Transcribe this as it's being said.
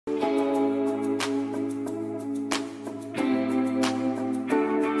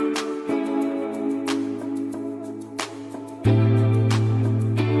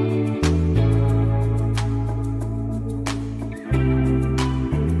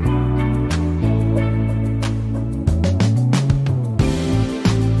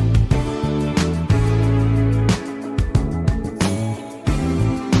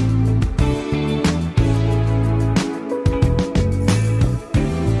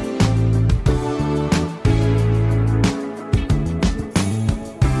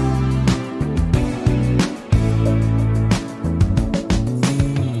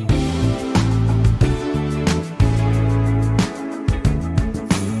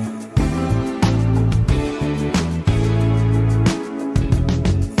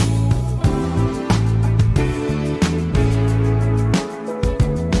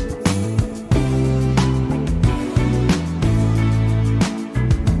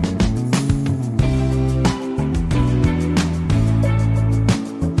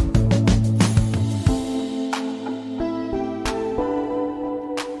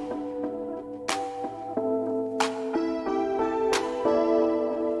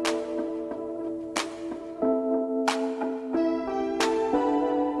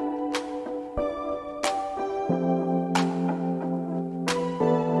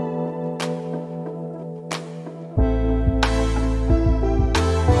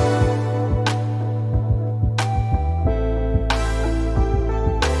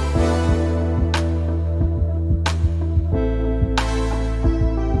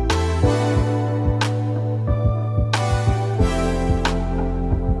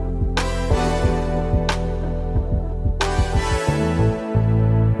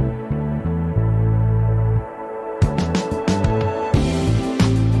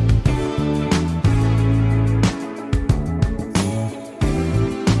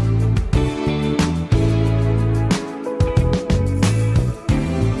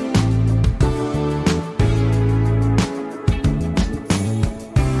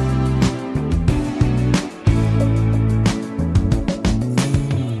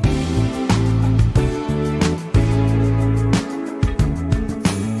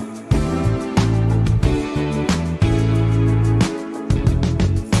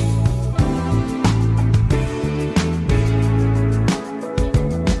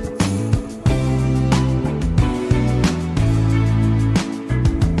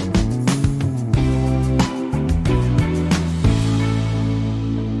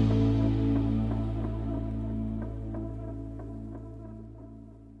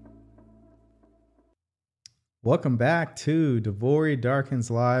Welcome back to DeVory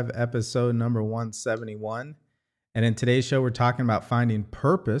Darkens Live, episode number 171. And in today's show, we're talking about finding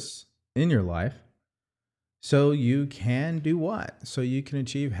purpose in your life so you can do what? So you can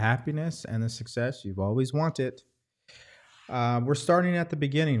achieve happiness and the success you've always wanted. We're starting at the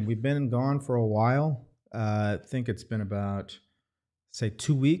beginning. We've been gone for a while. I think it's been about, say,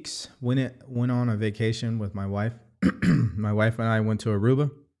 2 weeks. Went on a vacation with my wife. My wife and I went to Aruba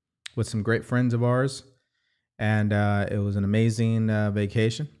with some great friends of ours. And it was an amazing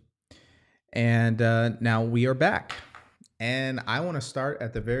vacation. And now we are back. And I want to start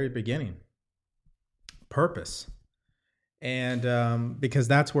at the very beginning. Purpose. And because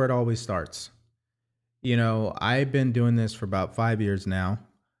that's where it always starts. You know, I've been doing this for about 5 years now,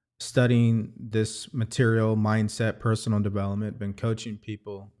 studying this material, mindset, personal development, been coaching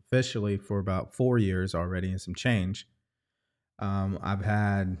people officially for about 4 years already and some change. I've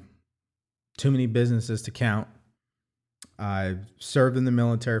had too many businesses to count. I've served in the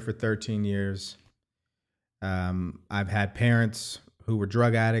military for 13 years. I've had parents who were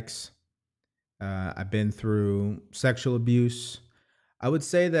drug addicts. I've been through sexual abuse. I would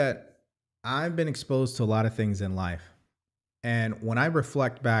say that I've been exposed to a lot of things in life. And when I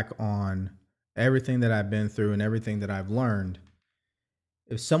reflect back on everything that I've been through and everything that I've learned,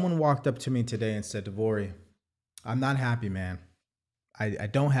 if someone walked up to me today and said, DeVory, I'm not happy, man. I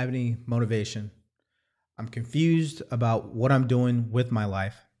don't have any motivation. I'm confused about what I'm doing with my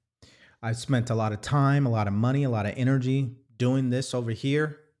life. I've spent a lot of time, a lot of money, a lot of energy doing this over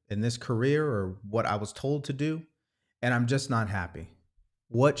here in this career or what I was told to do, and I'm just not happy.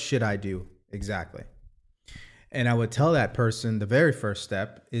 What should I do exactly? And I would tell that person the very first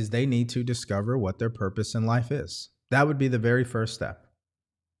step is they need to discover what their purpose in life is. That would be the very first step.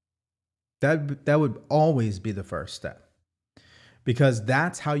 That would always be the first step. Because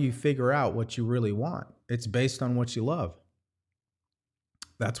that's how you figure out what you really want. It's based on what you love.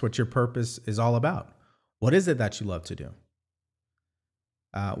 That's what your purpose is all about. What is it that you love to do?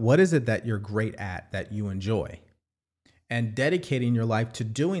 What is it that you're great at, that you enjoy? And dedicating your life to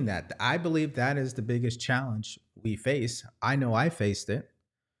doing that. I believe that is the biggest challenge we face. I know I faced it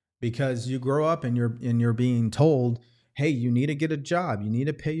because you grow up and you're being told, hey, you need to get a job. You need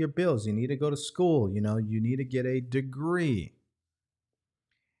to pay your bills. You need to go to school. You need to get a degree.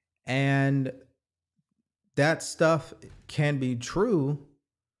 And that stuff can be true,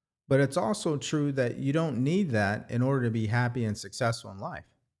 but it's also true that you don't need that in order to be happy and successful in life.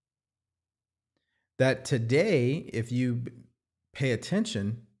 That today, if you pay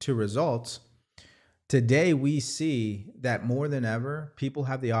attention to results, today we see that more than ever, people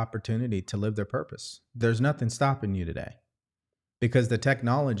have the opportunity to live their purpose. There's nothing stopping you today because the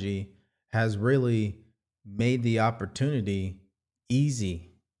technology has really made the opportunity easy.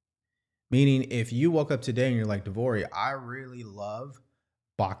 Meaning, if you woke up today and you're like, DeVory, I really love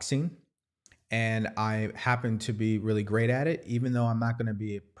boxing and I happen to be really great at it, even though I'm not going to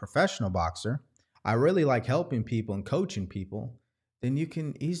be a professional boxer, I really like helping people and coaching people, then you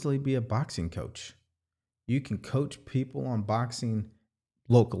can easily be a boxing coach. You can coach people on boxing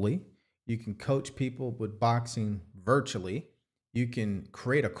locally. You can coach people with boxing virtually. You can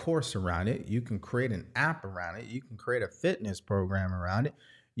create a course around it. You can create an app around it. You can create a fitness program around it.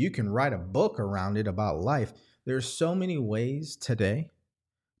 You can write a book around it about life. There's so many ways today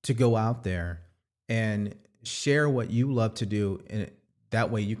to go out there and share what you love to do. And that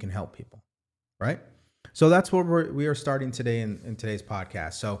way you can help people, right? So that's what we are starting today in today's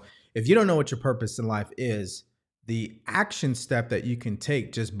podcast. So if you don't know what your purpose in life is, the action step that you can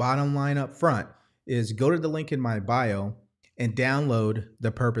take, just bottom line up front, is go to the link in my bio and download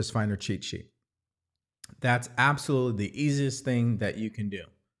the Purpose Finder cheat sheet. That's absolutely the easiest thing that you can do.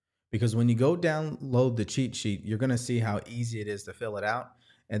 Because when you go download the cheat sheet, you're going to see how easy it is to fill it out.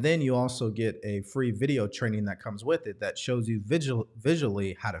 And then you also get a free video training that comes with it that shows you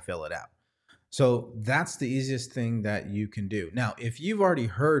visually how to fill it out. So that's the easiest thing that you can do. Now, if you've already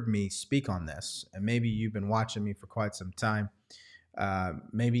heard me speak on this, and maybe you've been watching me for quite some time,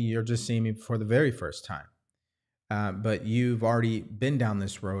 maybe you're just seeing me for the very first time, but you've already been down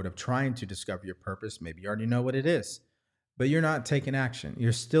this road of trying to discover your purpose. Maybe you already know what it is. But you're not taking action.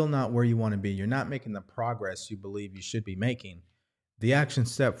 You're still not where you want to be. You're not making the progress you believe you should be making. The action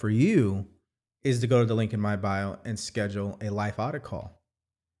step for you is to go to the link in my bio and schedule a life audit call.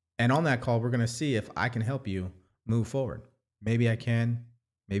 And on that call, we're going to see if I can help you move forward. Maybe I can,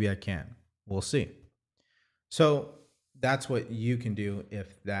 maybe I can't. We'll see. So that's what you can do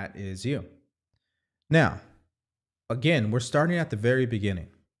if that is you. Now, again, we're starting at the very beginning.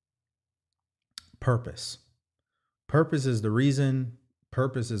 Purpose. Purpose is the reason.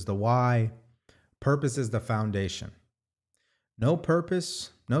 Purpose is the why. Purpose is the foundation. No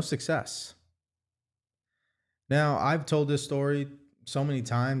purpose, no success. Now, I've told this story so many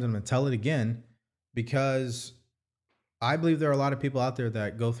times, and I'm going to tell it again because I believe there are a lot of people out there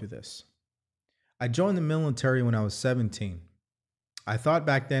that go through this. I joined the military when I was 17. I thought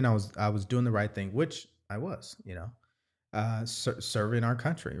back then I was doing the right thing, which I was, serving our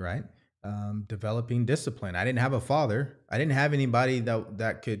country, right? Developing discipline. I didn't have a father. I didn't have anybody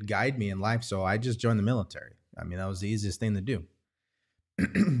that could guide me in life, so I just joined the military. I mean, that was the easiest thing to do.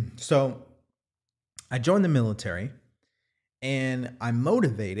 So I joined the military, and I'm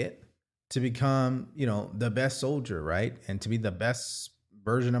motivated to become, the best soldier, right? And to be the best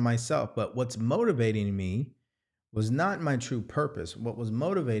version of myself. But what's motivating me was not my true purpose. What was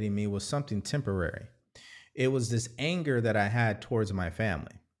motivating me was something temporary. It was this anger that I had towards my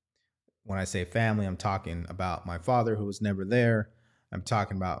family. When I say family, I'm talking about my father who was never there. I'm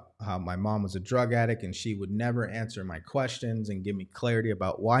talking about how my mom was a drug addict and she would never answer my questions and give me clarity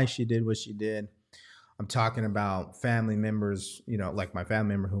about why she did what she did. I'm talking about family members, like my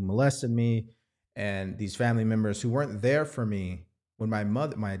family member who molested me, and these family members who weren't there for me when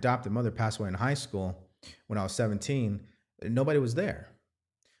my adopted mother passed away in high school when I was 17. Nobody was there.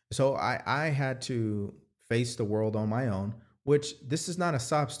 So I had to face the world on my own, which this is not a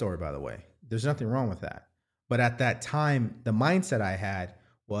sob story, by the way. There's nothing wrong with that. But at that time, the mindset I had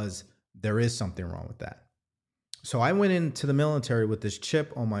was there is something wrong with that. So I went into the military with this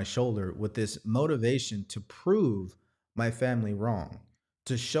chip on my shoulder, with this motivation to prove my family wrong,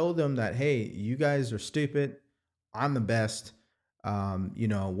 to show them that, hey, you guys are stupid. I'm the best.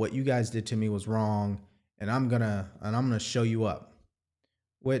 What you guys did to me was wrong, and I'm gonna show you up.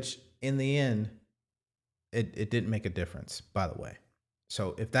 Which in the end, it didn't make a difference, by the way.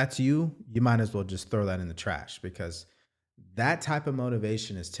 So if that's you, you might as well just throw that in the trash because that type of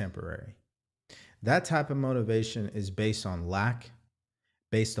motivation is temporary. That type of motivation is based on lack,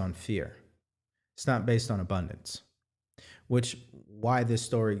 based on fear. It's not based on abundance, which why this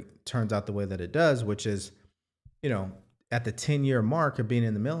story turns out the way that it does, which is, you know, at the 10-year mark of being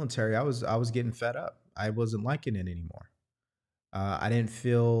in the military, I was getting fed up. I wasn't liking it anymore. I didn't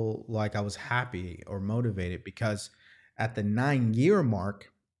feel like I was happy or motivated because at the 9-year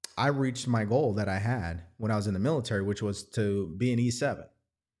mark, I reached my goal that I had when I was in the military, which was to be an E7.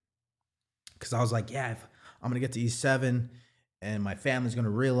 Because I was like, yeah, if I'm going to get to E7 and my family's going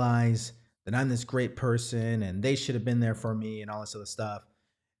to realize that I'm this great person and they should have been there for me and all this other stuff.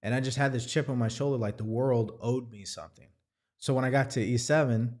 And I just had this chip on my shoulder like the world owed me something. So when I got to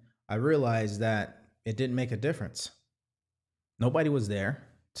E7, I realized that it didn't make a difference. Nobody was there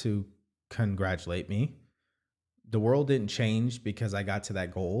to congratulate me. The world didn't change because I got to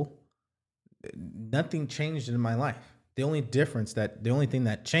that goal. Nothing changed in my life. The only thing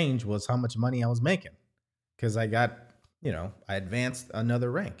that changed was how much money I was making because I advanced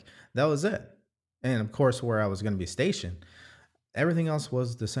another rank. That was it. And of course, where I was going to be stationed, everything else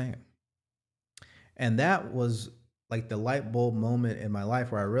was the same. And that was like the light bulb moment in my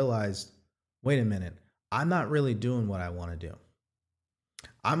life where I realized, wait a minute, I'm not really doing what I want to do.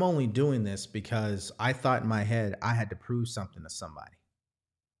 I'm only doing this because I thought in my head I had to prove something to somebody.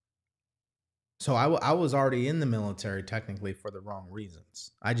 So I was already in the military technically for the wrong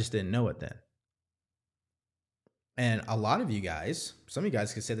reasons. I just didn't know it then. And a lot of you guys, some of you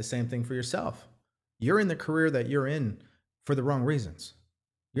guys could say the same thing for yourself. You're in the career that you're in for the wrong reasons.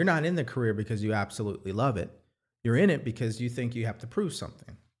 You're not in the career because you absolutely love it. You're in it because you think you have to prove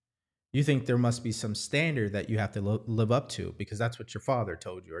something. You think there must be some standard that you have to live up to because that's what your father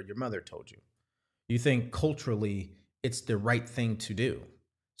told you or your mother told you. You think culturally it's the right thing to do.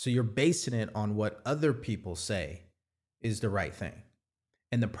 So you're basing it on what other people say is the right thing.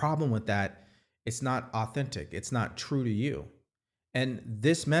 And the problem with that, it's not authentic. It's not true to you. And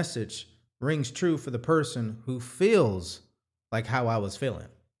this message rings true for the person who feels like how I was feeling.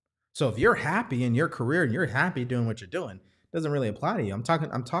 So if you're happy in your career and you're happy doing what you're doing, it doesn't really apply to you. I'm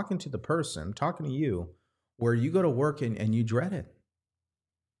talking to the person, I'm talking to you where you go to work and you dread it.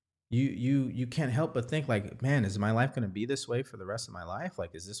 You can't help but think like, man, is my life going to be this way for the rest of my life?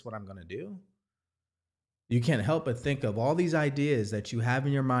 Like, is this what I'm going to do? You can't help but think of all these ideas that you have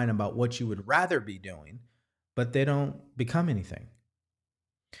in your mind about what you would rather be doing, but they don't become anything.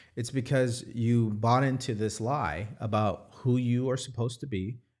 It's because you bought into this lie about who you are supposed to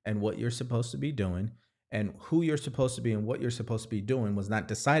be and what you're supposed to be doing, and who you're supposed to be and what you're supposed to be doing was not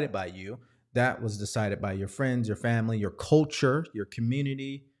decided by you. That was decided by your friends, your family, your culture, your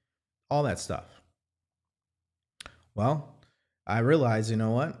community, all that stuff. Well, I realized, you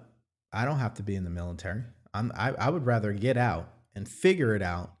know what? I don't have to be in the military. I would rather get out and figure it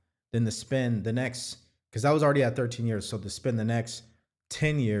out then to spend the next, because I was already at 13 years, so to spend the next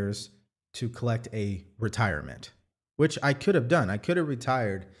 10 years to collect a retirement, which I could have done. I could have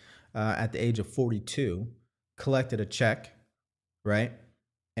retired at the age of 42, collected a check, right?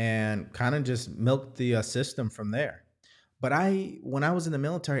 And kind of just milked the system from there. But when I was in the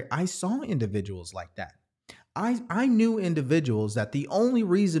military, I saw individuals like that. I knew individuals that the only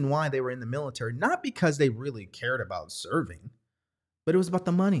reason why they were in the military, not because they really cared about serving, but it was about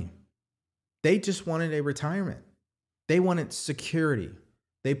the money. They just wanted a retirement. They wanted security.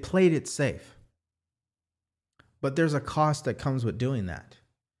 They played it safe. But there's a cost that comes with doing that.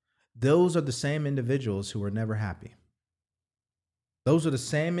 Those are the same individuals who were never happy. Those are the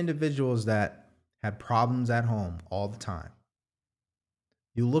same individuals that had problems at home all the time.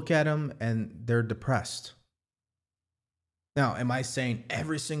 You look at them and they're depressed. Now, am I saying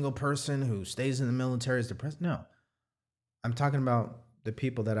every single person who stays in the military is depressed? No. I'm talking about the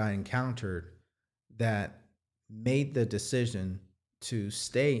people that I encountered that made the decision to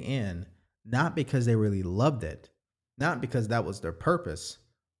stay in, not because they really loved it, not because that was their purpose,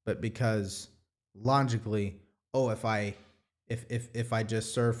 but because logically, oh, if I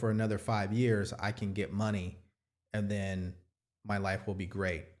just serve for another 5 years, I can get money and then my life will be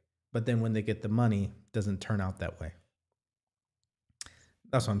great. But then when they get the money, it doesn't turn out that way.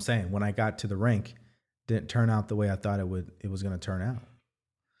 That's what I'm saying. When I got to the rank, didn't turn out the way I thought it was going to turn out.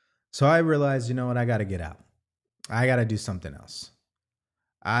 So I realized, you know what, I got to get out. I got to do something else.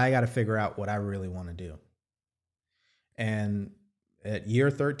 I got to figure out what I really want to do. And at year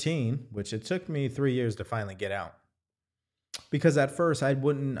 13, which it took me 3 years to finally get out, because at first I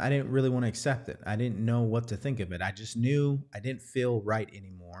didn't really want to accept it. I didn't know what to think of it. I just knew I didn't feel right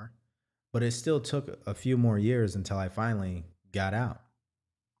anymore, but it still took a few more years until I finally got out.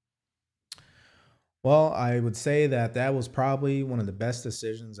 Well, I would say that was probably one of the best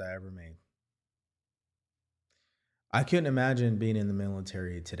decisions I ever made. I couldn't imagine being in the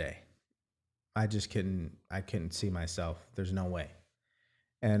military today. I couldn't see myself. There's no way.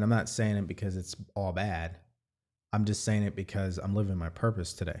 And I'm not saying it because it's all bad. I'm just saying it because I'm living my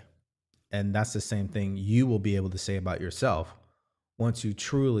purpose today. And that's the same thing you will be able to say about yourself once you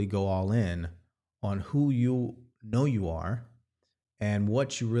truly go all in on who you know you are and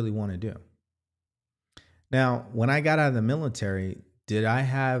what you really want to do. Now, when I got out of the military, did I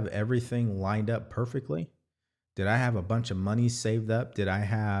have everything lined up perfectly? Did I have a bunch of money saved up? Did I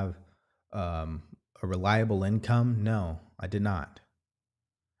have a reliable income? No, I did not.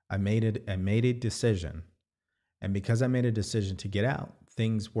 I made a decision. And because I made a decision to get out,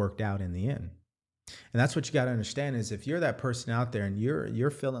 things worked out in the end. And that's what you got to understand is if you're that person out there and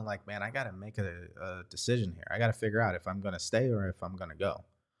you're feeling like, man, I got to make a decision here. I got to figure out if I'm going to stay or if I'm going to go.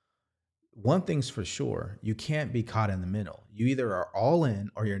 One thing's for sure, you can't be caught in the middle. You either are all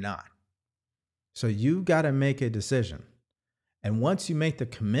in or you're not. So you got to make a decision. And once you make the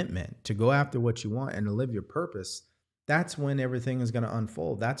commitment to go after what you want and to live your purpose, that's when everything is going to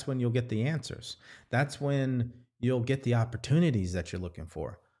unfold. That's when you'll get the answers. That's when you'll get the opportunities that you're looking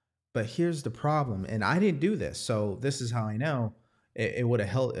for. But here's the problem. And I didn't do this. So this is how I know it would have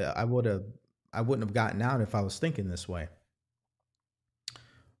helped. I wouldn't have gotten out if I was thinking this way.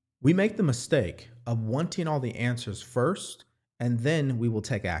 We make the mistake of wanting all the answers first, and then we will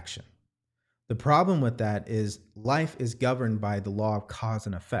take action. The problem with that is life is governed by the law of cause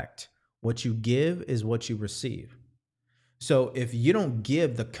and effect. What you give is what you receive. So if you don't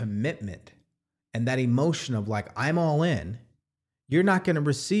give the commitment and that emotion of like, I'm all in, you're not going to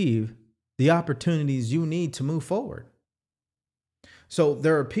receive the opportunities you need to move forward. So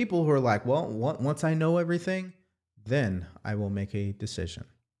there are people who are like, well, once I know everything, then I will make a decision.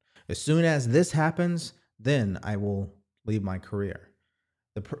 As soon as this happens, then I will leave my career.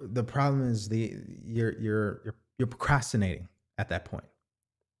 The problem is you're procrastinating at that point.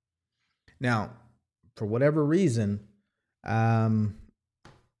 Now, for whatever reason, I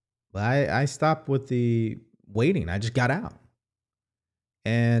stopped with the waiting. I just got out,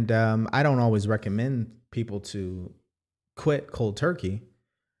 and I don't always recommend people to quit cold turkey,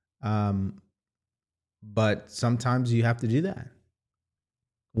 but sometimes you have to do that.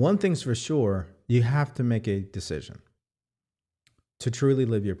 One thing's for sure, you have to make a decision to truly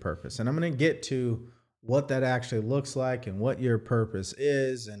live your purpose. And I'm going to get to what that actually looks like and what your purpose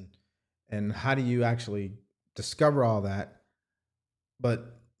is and how do you actually discover all that.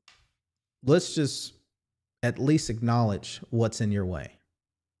 But let's just at least acknowledge what's in your way.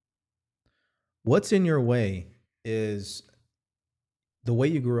 What's in your way is the way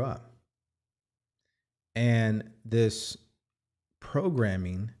you grew up and this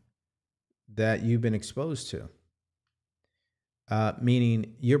programming that you've been exposed to.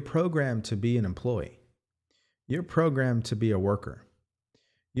 meaning you're programmed to be an employee. You're programmed to be a worker.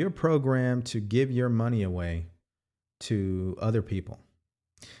 You're programmed to give your money away to other people.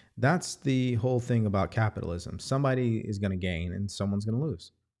 That's the whole thing about capitalism. Somebody is going to gain and someone's going to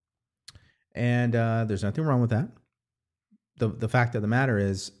lose. And there's nothing wrong with that. The fact of the matter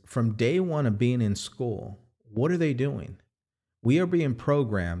is, from day one of being in school, what are they doing? We are being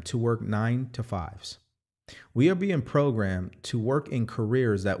programmed to work 9 to 5s. We are being programmed to work in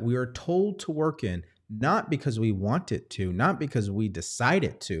careers that we are told to work in, not because we want it to, not because we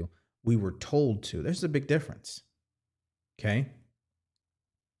decided to, we were told to. There's a big difference. Okay?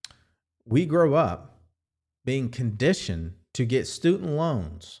 We grow up being conditioned to get student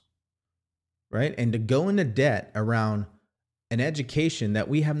loans, right? And to go into debt around an education that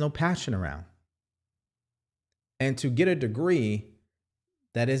we have no passion around. And to get a degree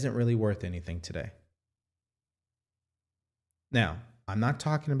that isn't really worth anything today. Now, I'm not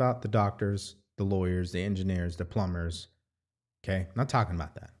talking about the doctors, the lawyers, the engineers, the plumbers. Okay? I'm not talking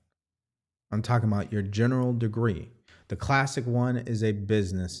about that. I'm talking about your general degree. The classic one is a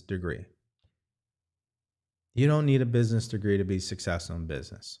business degree. You don't need a business degree to be successful in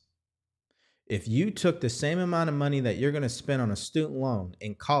business. If you took the same amount of money that you're going to spend on a student loan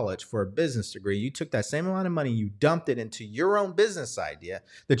in college for a business degree, you took that same amount of money, you dumped it into your own business idea,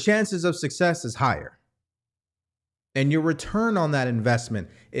 the chances of success is higher. And your return on that investment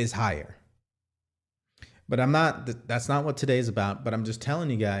is higher. But that's not what today's about, but I'm just telling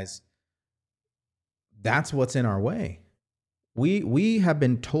you guys, that's what's in our way. We have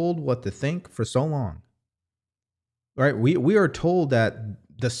been told what to think for so long. Right? We are told that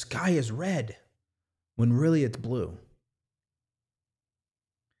the sky is red when really it's blue.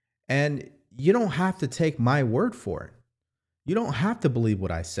 And you don't have to take my word for it. You don't have to believe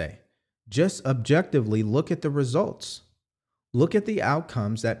what I say. Just objectively look at the results. Look at the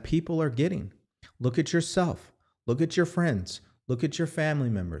outcomes that people are getting. Look at yourself. Look at your friends. Look at your family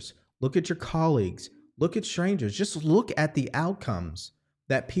members. Look at your colleagues. Look at strangers. Just look at the outcomes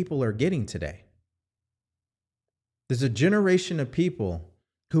that people are getting today. There's a generation of people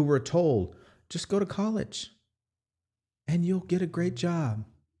who were told, just go to college and you'll get a great job.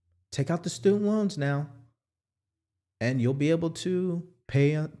 Take out the student loans now and you'll be able to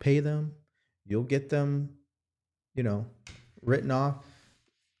pay them. You'll get them, written off.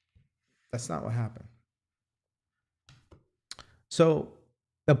 That's not what happened. So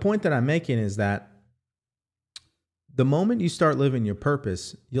the point that I'm making is that the moment you start living your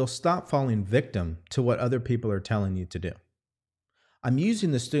purpose, you'll stop falling victim to what other people are telling you to do. I'm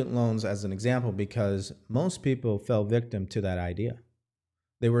using the student loans as an example because most people fell victim to that idea.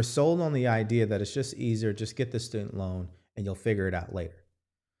 They were sold on the idea that it's just easier, just get the student loan and you'll figure it out later.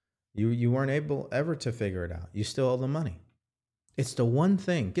 You weren't able ever to figure it out. You still owe the money. It's the one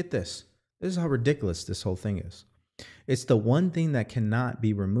thing, get this. This is how ridiculous this whole thing is. It's the one thing that cannot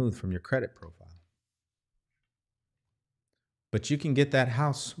be removed from your credit profile. But you can get that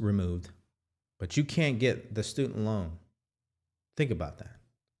house removed, but you can't get the student loan. Think about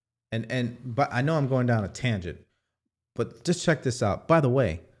that. But I know I'm going down a tangent, but just check this out. By the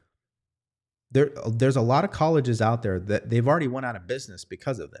way, there's a lot of colleges out there that they've already went out of business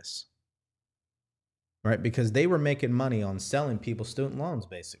because of this. Right? Because they were making money on selling people student loans,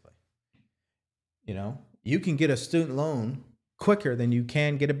 basically. You can get a student loan quicker than you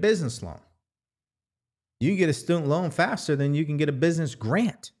can get a business loan. You can get a student loan faster than you can get a business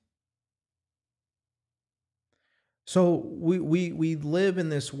grant. So we live in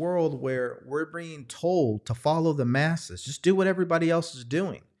this world where we're being told to follow the masses. Just do what everybody else is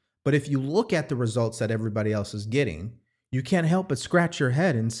doing. But if you look at the results that everybody else is getting, you can't help but scratch your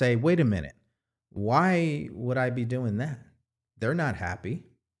head and say, wait a minute, why would I be doing that? They're not happy.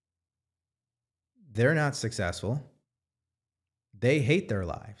 They're not successful. They hate their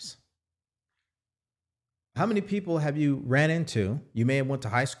lives. How many people have you ran into? You may have went to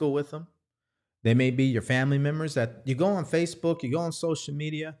high school with them. They may be your family members that you go on Facebook, you go on social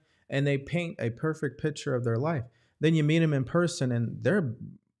media, and they paint a perfect picture of their life. Then you meet them in person and they're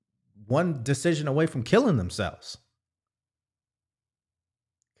one decision away from killing themselves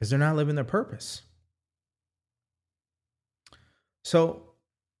because they're not living their purpose. So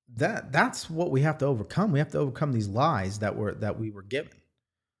that's what we have to overcome. We have to overcome these lies that we were given.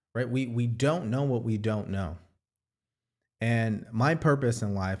 Right? We don't know what we don't know. And my purpose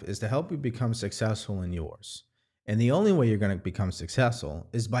in life is to help you become successful in yours. And the only way you're going to become successful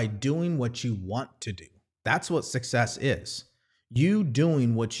is by doing what you want to do. That's what success is. You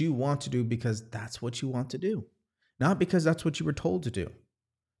doing what you want to do because that's what you want to do. Not because that's what you were told to do.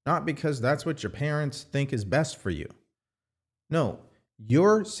 Not because that's what your parents think is best for you. No,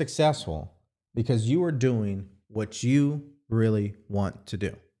 you're successful because you are doing what you really want to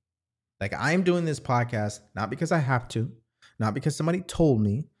do. Like I'm doing this podcast not because I have to, not because somebody told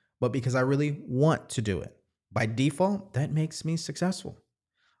me, but because I really want to do it. By default, that makes me successful.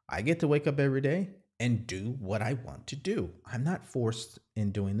 I get to wake up every day and do what I want to do. I'm not forced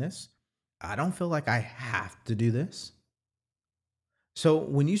in doing this. I don't feel like I have to do this. So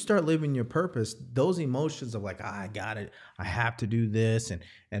when you start living your purpose, those emotions of like, I got it, I have to do this,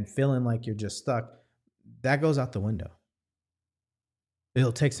 and feeling like you're just stuck, that goes out the window.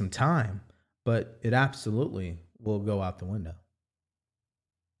 It'll take some time, but it absolutely will go out the window.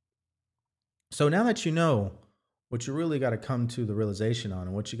 So now that you know what you really got to come to the realization on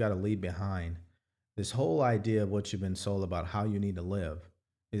and what you got to leave behind, this whole idea of what you've been sold about how you need to live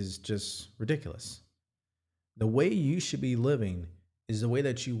is just ridiculous. The way you should be living is the way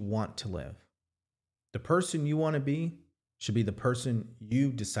that you want to live. The person you want to be should be the person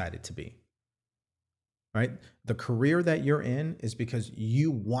you decided to be. Right? The career that you're in is because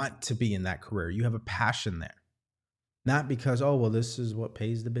you want to be in that career. You have a passion there. Not because, oh, well, this is what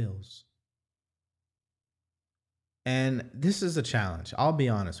pays the bills. And this is a challenge. I'll be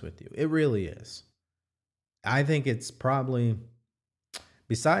honest with you. It really is. I think it's probably,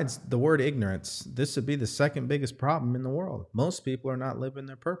 besides the word ignorance, this would be the second biggest problem in the world. Most people are not living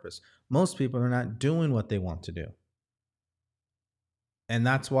their purpose. Most people are not doing what they want to do. And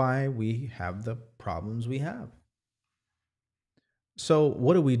that's why we have the problems we have. So,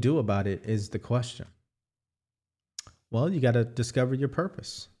 what do we do about it is the question. Well, you got to discover your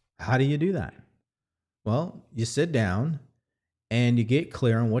purpose. How do you do that? Well, you sit down and you get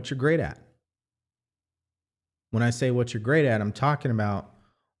clear on what you're great at. When I say what you're great at, I'm talking about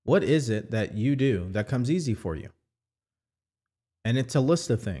what is it that you do that comes easy for you? And it's a list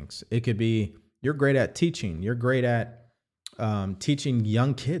of things. It could be you're great at teaching. You're great at teaching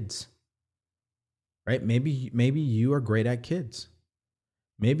young kids, right? Maybe you are great at kids.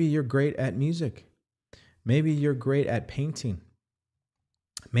 Maybe you're great at music. Maybe you're great at painting.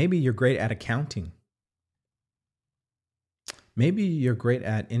 Maybe you're great at accounting. Maybe you're great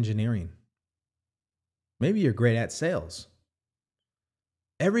at engineering. Maybe you're great at sales.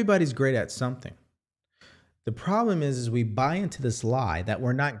 Everybody's great at something. The problem is we buy into this lie that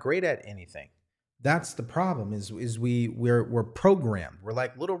we're not great at anything. That's the problem is we're programmed. We're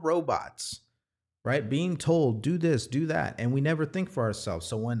like little robots, right? Being told, do this, do that. And we never think for ourselves.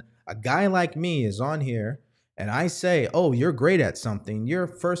 So when a guy like me is on here and I say, oh, you're great at something, your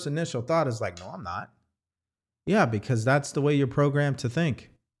first initial thought is like, no, I'm not. Yeah, because that's the way you're programmed to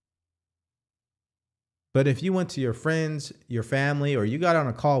think. But if you went to your friends, your family, or you got on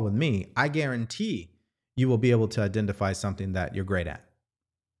a call with me, I guarantee you will be able to identify something that you're great at.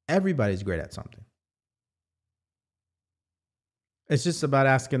 Everybody's great at something. It's just about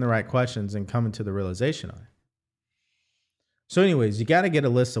asking the right questions and coming to the realization on it. So anyways, you got to get a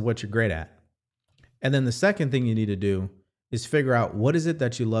list of what you're great at. And then the second thing you need to do is figure out what is it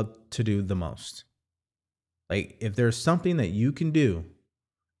that you love to do the most. Like if there's something that you can do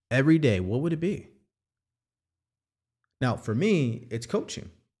every day, what would it be? Now, for me, it's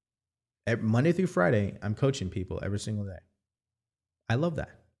coaching. Monday through Friday, I'm coaching people every single day. I love that.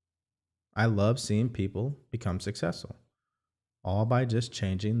 I love seeing people become successful, all by just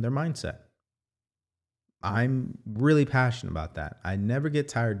changing their mindset. I'm really passionate about that. I never get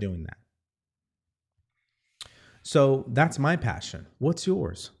tired doing that. So that's my passion. What's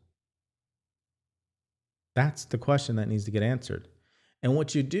yours? That's the question that needs to get answered. And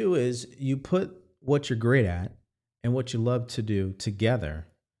what you do is you put what you're great at and what you love to do together.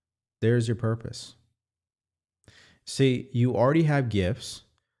 There's your purpose. See, you already have gifts.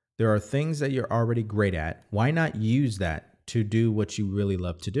 There are things that you're already great at. Why not use that to do what you really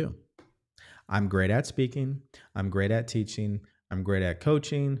love to do? I'm great at speaking. I'm great at teaching. I'm great at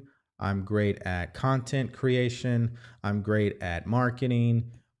coaching. I'm great at content creation. I'm great at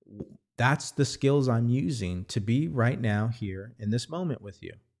marketing. That's the skills I'm using to be right now here in this moment with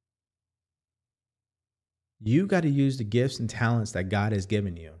you. You got to use the gifts and talents that God has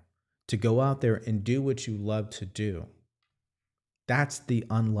given you to go out there and do what you love to do. That's the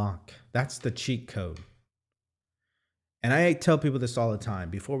unlock. That's the cheat code. And I tell people this all the time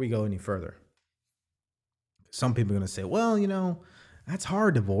before we go any further. Some people are going to say, well, that's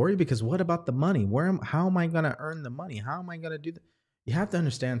hard, DeVory, because what about the money? How am I going to earn the money? How am I going to do that? You have to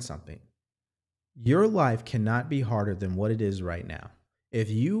understand something. Your life cannot be harder than what it is right now. If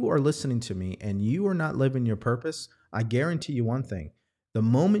you are listening to me and you are not living your purpose, I guarantee you one thing. The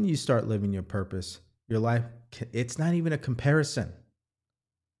moment you start living your purpose, your life, it's not even a comparison.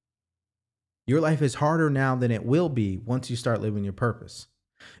 Your life is harder now than it will be once you start living your purpose.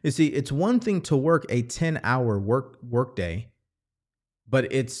 You see, it's one thing to work a 10-hour work day,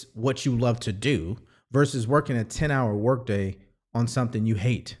 but it's what you love to do versus working a 10-hour workday on something you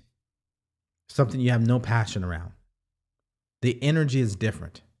hate, something you have no passion around. The energy is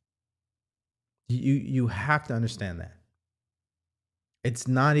different. You have to understand that. It's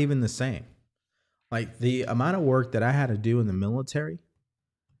not even the same. Like the amount of work that I had to do in the military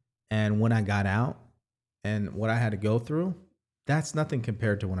and when I got out and what I had to go through, that's nothing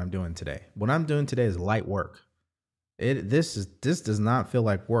compared to what I'm doing today. What I'm doing today is light work. This does not feel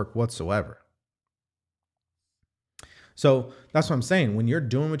like work whatsoever. So that's what I'm saying. When you're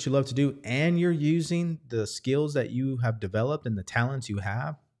doing what you love to do and you're using the skills that you have developed and the talents you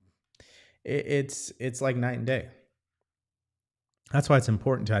have, it's like night and day. That's why it's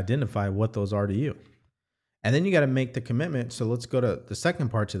important to identify what those are to you. And then you got to make the commitment. So let's go to the second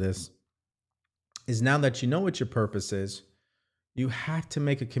part to this is now that you know what your purpose is, you have to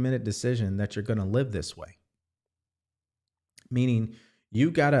make a committed decision that you're going to live this way. Meaning you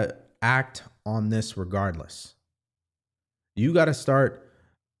got to act on this regardless. You got to start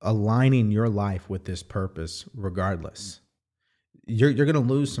aligning your life with this purpose regardless. You're going to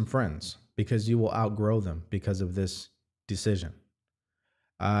lose some friends because you will outgrow them because of this decision.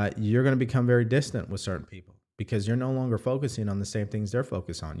 You're going to become very distant with certain people because you're no longer focusing on the same things they're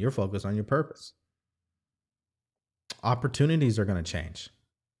focused on. You're focused on your purpose. Opportunities are going to change.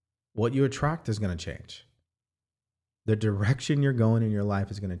 What you attract is going to change. The direction you're going in your life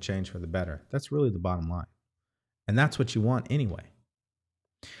is going to change for the better. That's really the bottom line. And that's what you want anyway.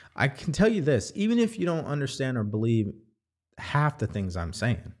 I can tell you this, even if you don't understand or believe half the things I'm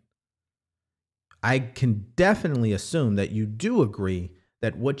saying, I can definitely assume that you do agree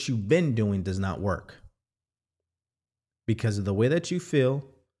that what you've been doing does not work because of the way that you feel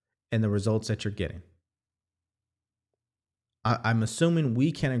and the results that you're getting. I'm assuming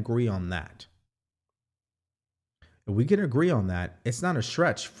we can agree on that. If we can agree on that, it's not a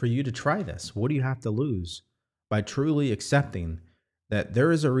stretch for you to try this. What do you have to lose by truly accepting that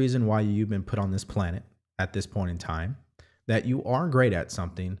there is a reason why you've been put on this planet at this point in time, that you are great at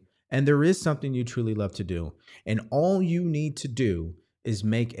something, and there is something you truly love to do. And all you need to do is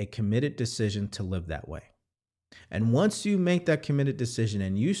make a committed decision to live that way. And once you make that committed decision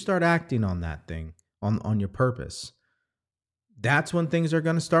and you start acting on that thing, on your purpose, that's when things are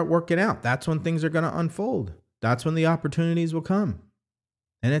going to start working out. That's when things are going to unfold. That's when the opportunities will come.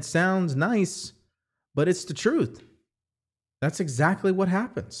 And it sounds nice, but it's the truth. That's exactly what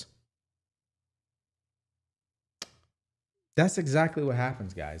happens. That's exactly what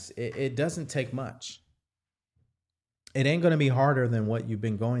happens, guys. It doesn't take much. It ain't going to be harder than what you've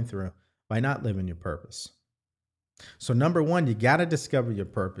been going through by not living your purpose. So number one, you got to discover your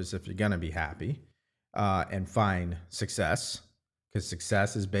purpose if you're going to be happy and find success, because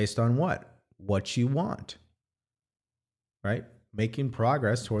success is based on what? What you want, right? Making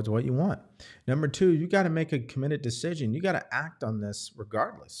progress towards what you want. Number two, you got to make a committed decision. You got to act on this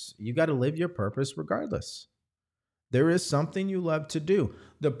regardless. You got to live your purpose regardless. There is something you love to do.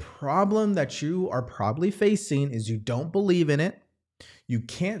 The problem that you are probably facing is you don't believe in it. You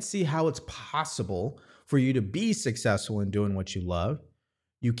can't see how it's possible for you to be successful in doing what you love.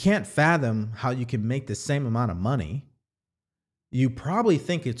 You can't fathom how you can make the same amount of money. You probably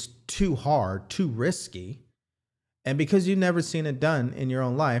think it's too hard, too risky. And because you've never seen it done in your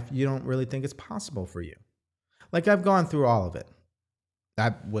own life, you don't really think it's possible for you. Like I've gone through all of it.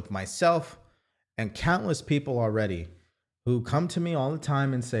 With myself and countless people already who come to me all the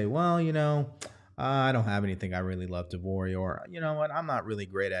time and say, well, I don't have anything I really love, DeVory, or you know what, I'm not really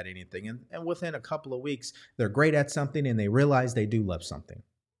great at anything. And within a couple of weeks, they're great at something and they realize they do love something.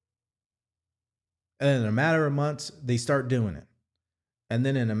 And in a matter of months, they start doing it. And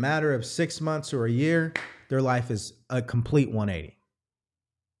then in a matter of 6 months or a year, their life is a complete 180.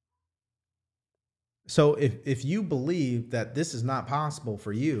 So if you believe that this is not possible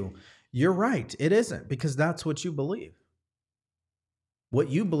for you, you're right. It isn't, because that's what you believe. What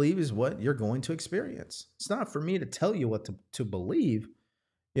you believe is what you're going to experience. It's not for me to tell you what to believe.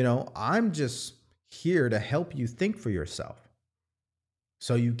 I'm just here to help you think for yourself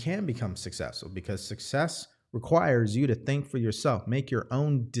so you can become successful, because success requires you to think for yourself, make your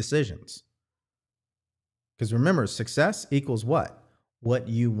own decisions. Because remember, success equals what? What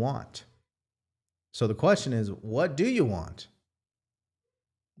you want. So the question is, what do you want?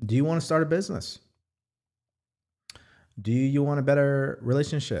 Do you want to start a business? Do you want a better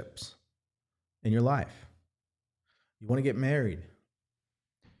relationships in your life? You want to get married?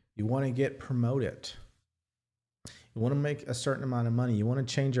 You want to get promoted? You want to make a certain amount of money? You want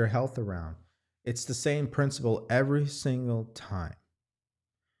to change your health around? It's the same principle every single time.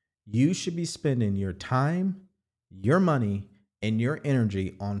 You should be spending your time, your money, and your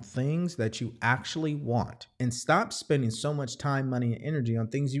energy on things that you actually want, and stop spending so much time, money, and energy on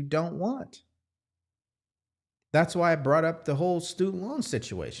things you don't want. That's why I brought up the whole student loan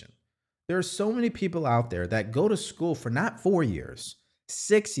situation. There are so many people out there that go to school for not 4 years,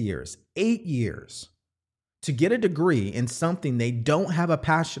 6 years, 8 years to get a degree in something they don't have a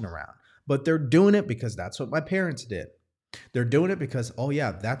passion around, but they're doing it because that's what my parents did. They're doing it because, oh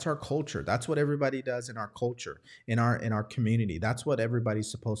yeah, that's our culture. That's what everybody does in our culture, in our community. That's what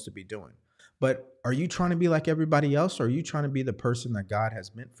everybody's supposed to be doing. But are you trying to be like everybody else, or are you trying to be the person that God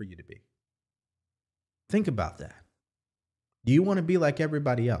has meant for you to be? Think about that. Do you want to be like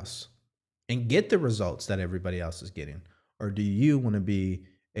everybody else and get the results that everybody else is getting? Or do you want to be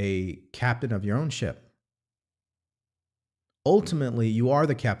a captain of your own ship? Ultimately, you are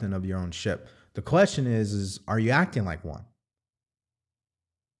the captain of your own ship. The question is are you acting like one?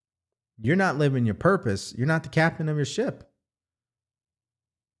 You're not living your purpose. You're not the captain of your ship,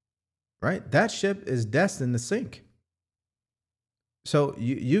 right? That ship is destined to sink. So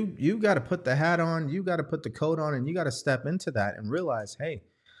you got to put the hat on, you got to put the coat on, and you got to step into that and realize, hey,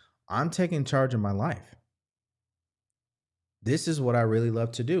 I'm taking charge of my life. This is what I really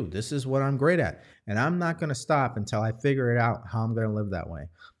love to do. This is what I'm great at. And I'm not going to stop until I figure it out how I'm going to live that way.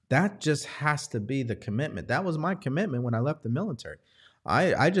 That just has to be the commitment. That was my commitment when I left the military.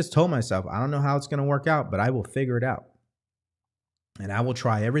 I just told myself, I don't know how it's going to work out, but I will figure it out. And I will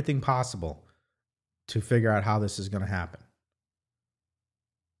try everything possible to figure out how this is going to happen.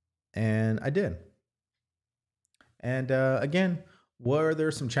 And I did. And again, were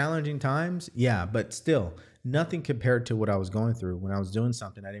there some challenging times? Yeah, but still, nothing compared to what I was going through when I was doing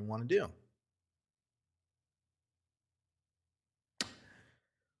something I didn't want to do.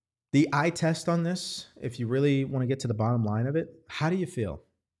 The eye test on this, if you really want to get to the bottom line of it, how do you feel?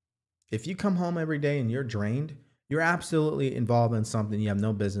 If you come home every day and you're drained, you're absolutely involved in something you have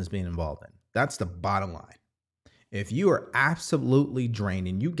no business being involved in. That's the bottom line. If you are absolutely drained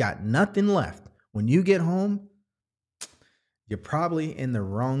and you got nothing left when you get home, you're probably in the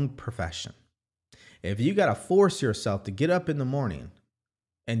wrong profession. If you got to force yourself to get up in the morning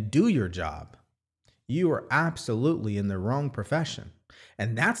and do your job, you are absolutely in the wrong profession.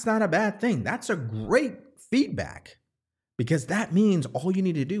 And that's not a bad thing. That's a great feedback, because that means all you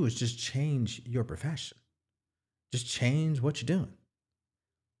need to do is just change your profession. Just change what you're doing.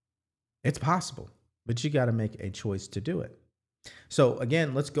 It's possible, but you got to make a choice to do it. So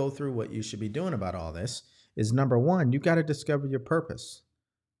again, let's go through what you should be doing about all this. Is number one, you got to discover your purpose.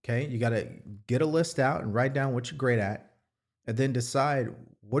 Okay, you got to get a list out and write down what you're great at, and then decide,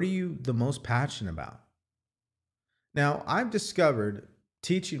 what are you the most passionate about? Now, I've discovered,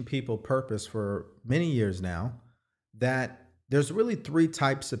 teaching people purpose for many years now, that there's really three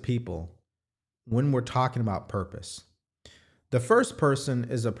types of people when we're talking about purpose. The first person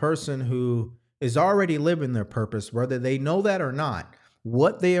is a person who is already living their purpose, whether they know that or not.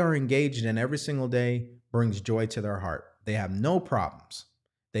 What they are engaged in every single day brings joy to their heart. They have no problems.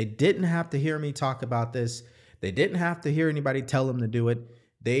 They didn't have to hear me talk about this. They didn't have to hear anybody tell them to do it.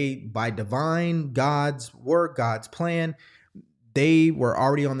 They, by divine God's work, God's plan, they were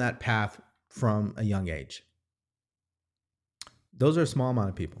already on that path from a young age. Those are a small amount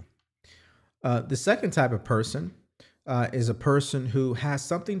of people. The second type of person is a person who has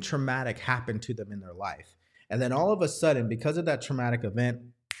something traumatic happen to them in their life. And then all of a sudden, because of that traumatic event,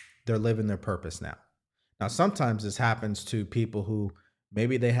 they're living their purpose now. Now, sometimes this happens to people who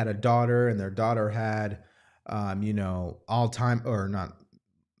maybe they had a daughter and their daughter had, Alzheimer's, or not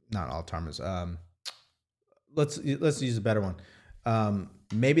Alzheimer's. Let's use a better one.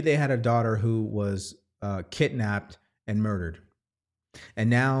 Maybe they had a daughter who was kidnapped and murdered. And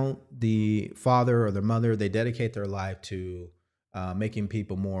now the father or the mother, they dedicate their life to making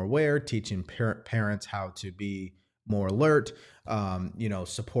people more aware, teaching parents how to be more alert,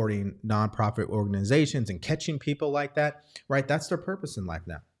 supporting nonprofit organizations and catching people like that, right? That's their purpose in life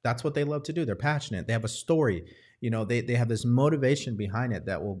now. That's what they love to do. They're passionate. They have a story. They have this motivation behind it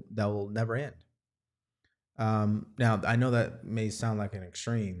that will never end. Now, I know that may sound like an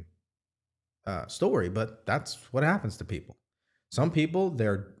extreme story, but that's what happens to people. Some people,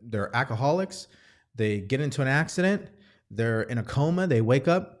 they're alcoholics. They get into an accident. They're in a coma. They wake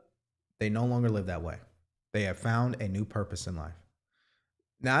up. They no longer live that way. They have found a new purpose in life.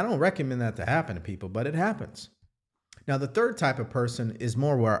 Now, I don't recommend that to happen to people, but it happens. Now, the third type of person is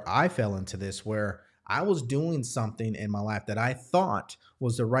more where I fell into this, where I was doing something in my life that I thought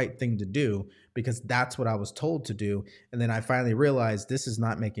was the right thing to do because that's what I was told to do. And then I finally realized this is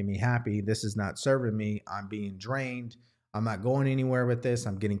not making me happy. This is not serving me. I'm being drained. I'm not going anywhere with this.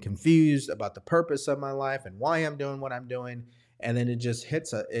 I'm getting confused about the purpose of my life and why I'm doing what I'm doing. And then it just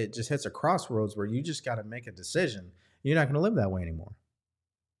hits a crossroads where you just got to make a decision. You're not going to live that way anymore.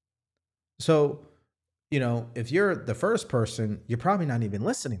 So, if you're the first person, you're probably not even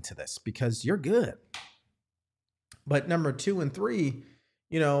listening to this because you're good. But number 2 and 3,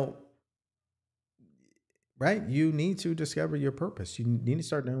 you know, right? You need to discover your purpose. You need to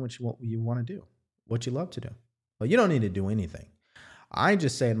start doing what you want to do, what you love to do. Well, you don't need to do anything. I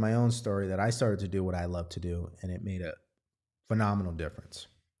just say in my own story that I started to do what I love to do, and it made a phenomenal difference.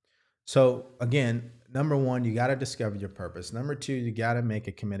 So again, number 1, you got to discover your purpose. Number 2, you got to make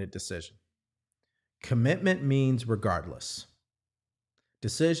a committed decision. Commitment means regardless.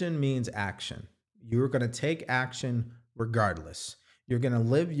 Decision means action. You're going to take action regardless. You're going to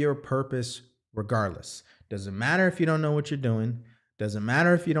live your purpose regardless. Doesn't matter if you don't know what you're doing. Doesn't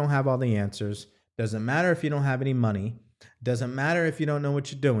matter if you don't have all the answers. Doesn't matter if you don't have any money. Doesn't matter if you don't know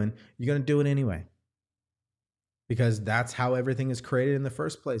what you're doing. You're going to do it anyway. Because that's how everything is created in the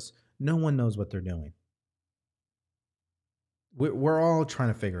first place. No one knows what they're doing. We're all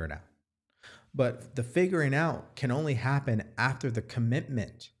trying to figure it out. But the figuring out can only happen after the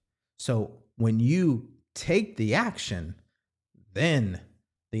commitment. So when you take the action, then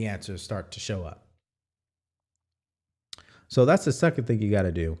the answers start to show up. So that's the second thing you got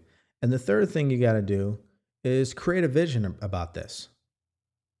to do. And the third thing you got to do is create a vision about this.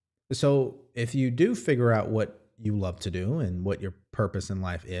 So if you do figure out what you love to do and what your purpose in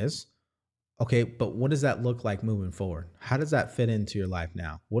life is, okay, but what does that look like moving forward? How does that fit into your life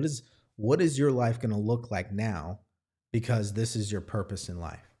now? What is your life going to look like now because this is your purpose in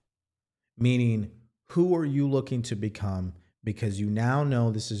life? Meaning, who are you looking to become because you now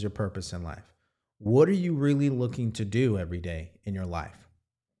know this is your purpose in life? What are you really looking to do every day in your life?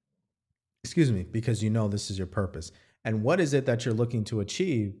 Because you know this is your purpose. And what is it that you're looking to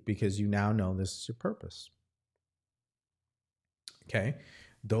achieve because you now know this is your purpose? Okay.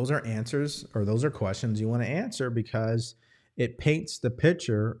 Those are answers, or those are questions you want to answer because it paints the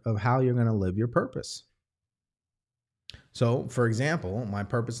picture of how you're going to live your purpose. So, for example, my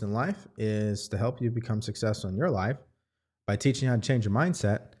purpose in life is to help you become successful in your life by teaching you how to change your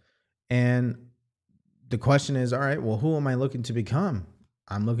mindset. And the question is, all right, well, who am I looking to become?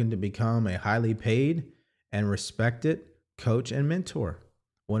 I'm looking to become a highly paid and respected coach and mentor.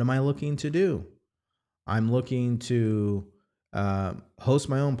 What am I looking to do? I'm looking to host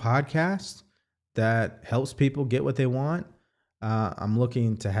my own podcast that helps people get what they want. I'm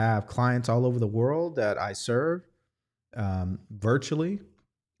looking to have clients all over the world that I serve virtually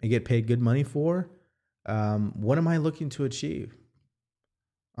and get paid good money for. What am I looking to achieve?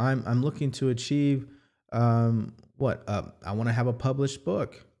 I'm looking to achieve what? I want to have a published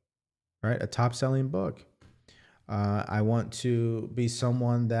book, right? A top-selling book. I want to be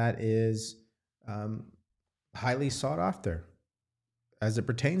someone that is highly sought after as it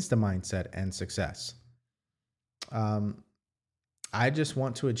pertains to mindset and success. I just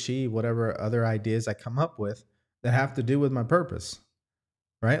want to achieve whatever other ideas I come up with that have to do with my purpose,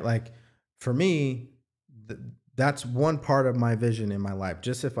 right? Like for me, that's one part of my vision in my life.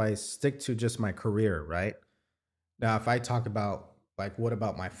 Just if I stick to just my career, right? Now, if I talk about like, what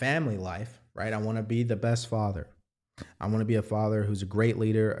about my family life, right? I want to be the best father. I want to be a father who's a great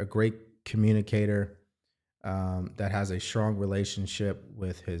leader, a great communicator, that has a strong relationship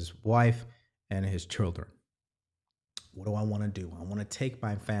with his wife and his children. What do I want to do? I want to take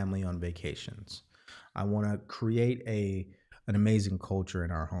my family on vacations. I want to create an amazing culture in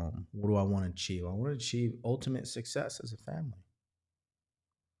our home. What do I want to achieve? I want to achieve ultimate success as a family.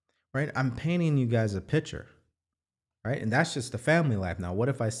 Right? I'm painting you guys a picture. Right? And that's just the family life. Now, what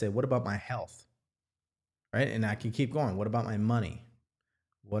if I say, what about my health? Right? And I can keep going. What about my money?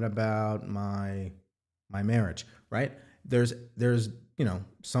 What about my marriage? Right? There's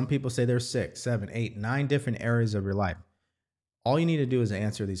some people say there's 6, 7, 8, 9 different areas of your life. All you need to do is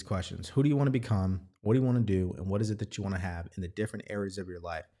answer these questions. Who do you want to become? What do you want to do? And what is it that you want to have in the different areas of your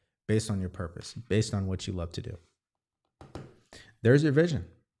life based on your purpose, based on what you love to do? There's your vision.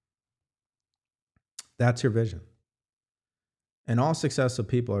 That's your vision. And all successful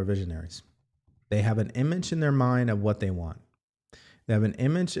people are visionaries. They have an image in their mind of what they want. They have an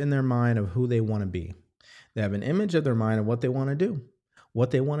image in their mind of who they want to be. They have an image of their mind of what they want to do,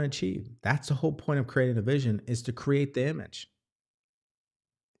 what they want to achieve. That's the whole point of creating a vision, is to create the image.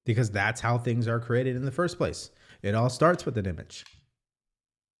 Because that's how things are created in the first place. It all starts with an image.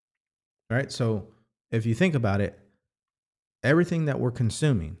 Right? So If you think about it, everything that we're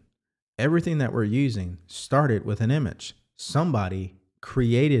consuming, everything that we're using started with an image. Somebody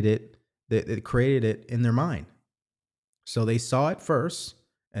created it, that created it in their mind. So they saw it first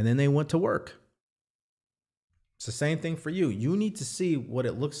and then they went to work. It's the same thing for you. You need to see what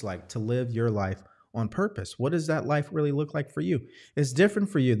it looks like to live your life on purpose. What does that life really look like for you? It's different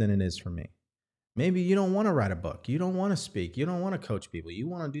for you than it is for me. Maybe you don't want to write a book. You don't want to speak. You don't want to coach people. You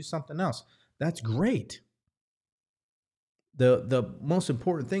want to do something else. That's great. The most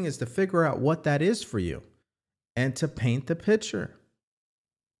important thing is to figure out what that is for you and to paint the picture.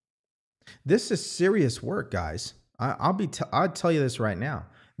 This is serious work, guys. I'll tell you this right now.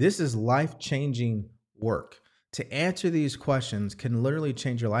 This is life-changing work. To answer these questions can literally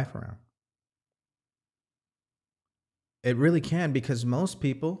change your life around. It really can, because most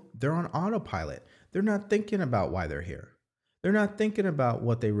people, they're on autopilot. They're not thinking about why they're here. They're not thinking about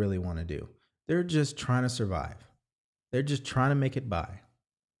what they really want to do. They're just trying to survive. They're just trying to make it by.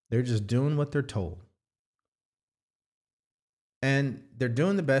 They're just doing what they're told. And they're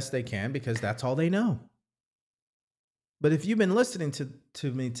doing the best they can because that's all they know. But if you've been listening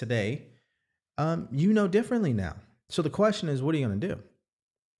to me today, you know differently now. So the question is, what are you going to do?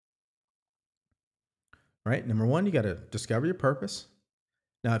 Right? Number one, you got to discover your purpose.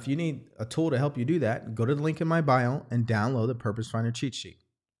 Now, if you need a tool to help you do that, go to the link in my bio and download the Purpose Finder cheat sheet.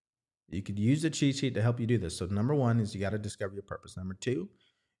 You could use the cheat sheet to help you do this. So number one is you got to discover your purpose. Number two,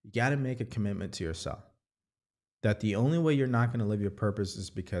 you got to make a commitment to yourself that the only way you're not going to live your purpose is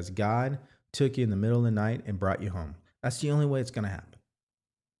because God took you in the middle of the night and brought you home. That's the only way it's going to happen.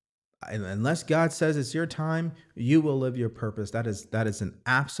 And unless God says it's your time, you will live your purpose. That is an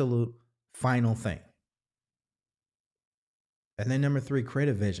absolute final thing. And then number three, create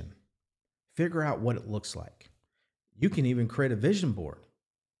a vision. Figure out what it looks like. You can even create a vision board,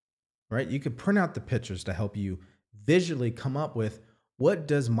 right? You could print out the pictures to help you visually come up with, what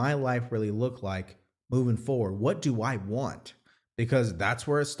does my life really look like moving forward? What do I want? Because that's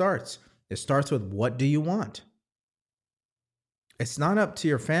where it starts. It starts with, what do you want? It's not up to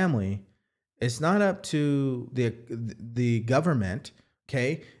your family. It's not up to the government,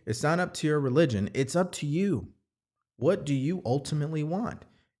 okay? It's not up to your religion. It's up to you. What do you ultimately want?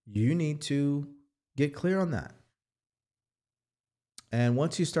 You need to get clear on that. And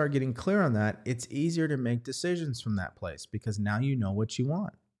once you start getting clear on that, it's easier to make decisions from that place because now you know what you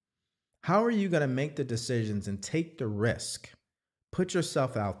want. How are you going to make the decisions and take the risk? Put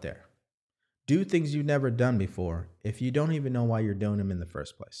yourself out there. Do things you've never done before if you don't even know why you're doing them in the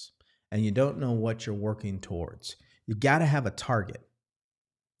first place and you don't know what you're working towards. You got to have a target.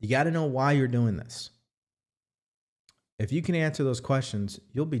 You got to know why you're doing this. If you can answer those questions,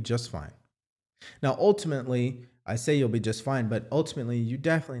 you'll be just fine. Now, ultimately, I say you'll be just fine, but ultimately, you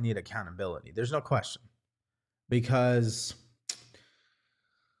definitely need accountability. There's no question. Because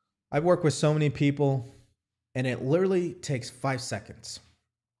I've worked with so many people, and it literally takes 5 seconds.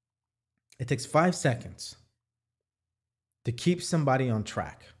 It takes 5 seconds to keep somebody on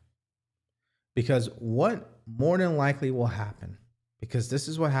track. Because what more than likely will happen, because this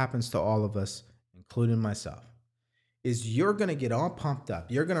is what happens to all of us, including myself, is you're going to get all pumped up.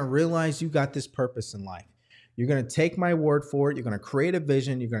 You're going to realize you got this purpose in life. You're going to take my word for it. You're going to create a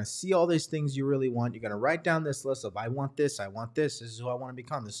vision. You're going to see all these things you really want. You're going to write down this list of, I want this. This is who I want to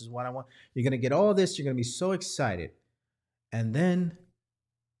become. This is what I want. You're going to get all this. You're going to be so excited. And then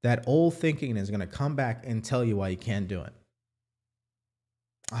that old thinking is going to come back and tell you why you can't do it.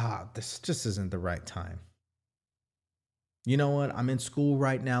 This just isn't the right time. You know what? I'm in school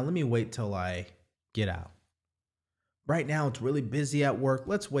right now. Let me wait till I get out. Right now, it's really busy at work.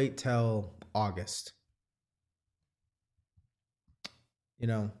 Let's wait till August. You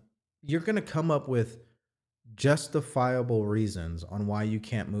know, you're going to come up with justifiable reasons on why you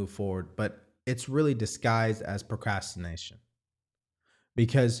can't move forward, but it's really disguised as procrastination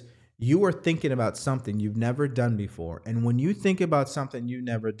because you are thinking about something you've never done before. And when you think about something you've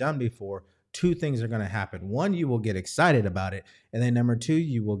never done before, two things are going to happen. One, you will get excited about it. And then number two,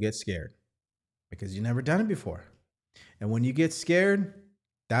 you will get scared because you've never done it before. And when you get scared,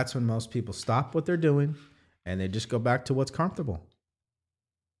 that's when most people stop what they're doing and they just go back to what's comfortable.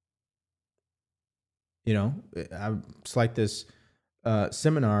 You know, it's like this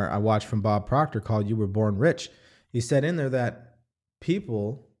seminar I watched from Bob Proctor called You Were Born Rich. He said in there that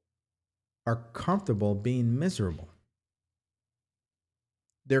people are comfortable being miserable.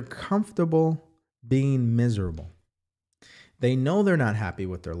 They're comfortable being miserable. They know they're not happy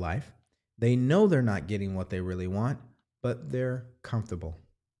with their life. They know they're not getting what they really want, but they're comfortable.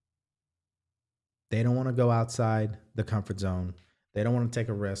 They don't want to go outside the comfort zone. They don't want to take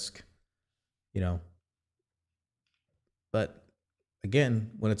a risk. You know, But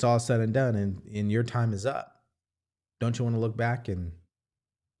again, when it's all said and done and your time is up, don't you want to look back and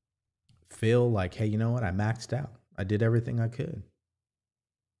feel like, hey, you know what? I maxed out. I did everything I could.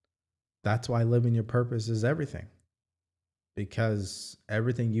 That's why living your purpose is everything, because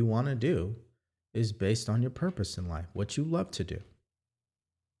everything you want to do is based on your purpose in life, what you love to do.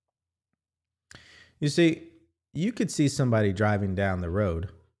 You see, you could see somebody driving down the road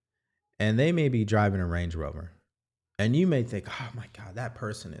and they may be driving a Range Rover. And you may think, oh my God, that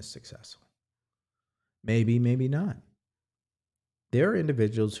person is successful. Maybe, maybe not. There are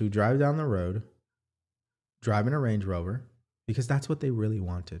individuals who drive down the road driving a Range Rover because that's what they really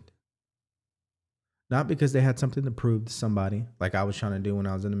wanted. Not because they had something to prove to somebody, like I was trying to do when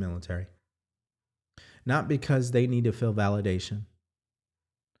I was in the military. Not because they need to feel validation.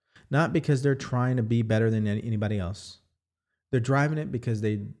 Not because they're trying to be better than anybody else. They're driving it because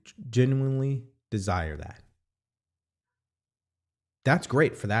they genuinely desire that. That's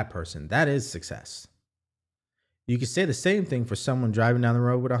great for that person. That is success. You could say the same thing for someone driving down the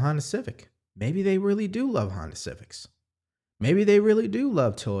road with a Honda Civic. Maybe they really do love Honda Civics. Maybe they really do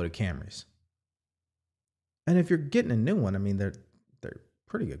love Toyota Camrys. And if you're getting a new one, I mean, they're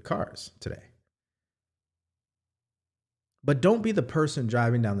pretty good cars today. But don't be the person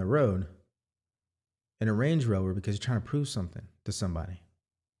driving down the road in a Range Rover because you're trying to prove something to somebody.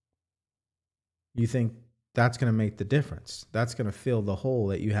 You think that's going to make the difference. That's going to fill the hole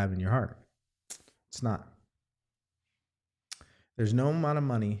that you have in your heart. It's not. There's no amount of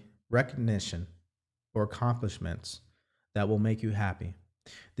money, recognition, or accomplishments that will make you happy.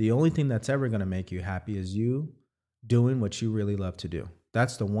 The only thing that's ever going to make you happy is you doing what you really love to do.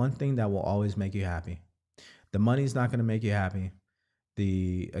 That's the one thing that will always make you happy. The money's not going to make you happy.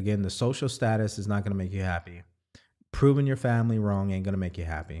 The social status is not going to make you happy. Proving your family wrong ain't going to make you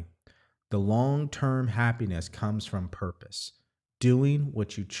happy. The long-term happiness comes from purpose. Doing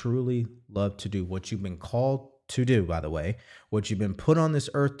what you truly love to do, what you've been called to do, by the way, what you've been put on this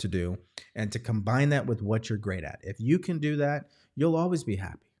earth to do, and to combine that with what you're great at. If you can do that, you'll always be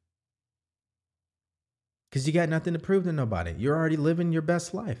happy. Because you got nothing to prove to nobody. You're already living your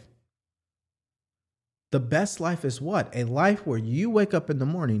best life. The best life is what? A life where you wake up in the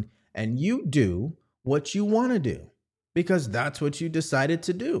morning and you do what you want to do because that's what you decided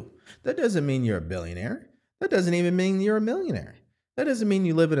to do. That doesn't mean you're a billionaire. That doesn't even mean you're a millionaire. That doesn't mean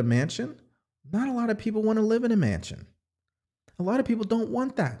you live in a mansion. Not a lot of people want to live in a mansion. A lot of people don't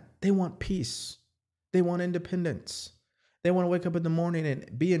want that. They want peace. They want independence. They want to wake up in the morning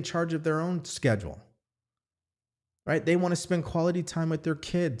and be in charge of their own schedule. Right? They want to spend quality time with their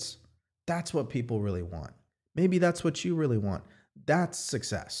kids. That's what people really want. Maybe that's what you really want. That's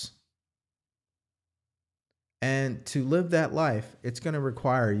success. And to live that life, it's going to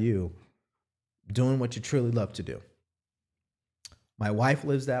require you doing what you truly love to do. My wife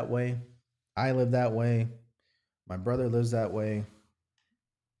lives that way. I live that way. My brother lives that way.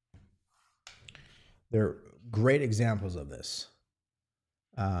 They're great examples of this.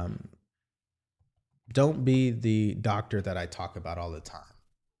 Don't be the doctor that I talk about all the time.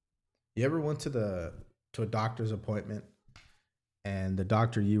 You ever went to a doctor's appointment and the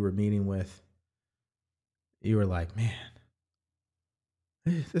doctor you were meeting with, you were like, man,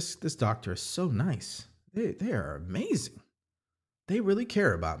 this doctor is so nice. They are amazing. They really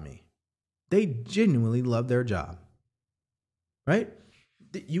care about me. They genuinely love their job. Right?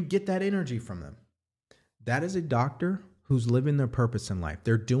 You get that energy from them. That is a doctor who's living their purpose in life.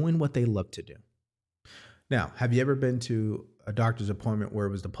 They're doing what they love to do. Now, have you ever been to a doctor's appointment where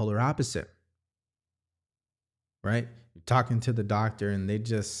it was the polar opposite? Right? You're talking to the doctor and they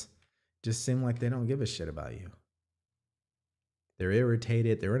just seem like they don't give a shit about you. They're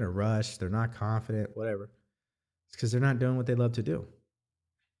irritated. They're in a rush. They're not confident, whatever. It's because they're not doing what they love to do.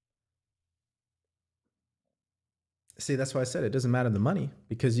 See, that's why I said it doesn't matter the money,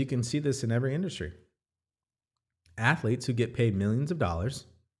 because you can see this in every industry. Athletes who get paid millions of dollars,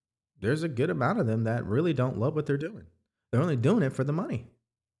 there's a good amount of them that really don't love what they're doing. They're only doing it for the money.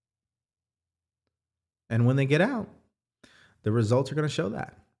 And when they get out, the results are going to show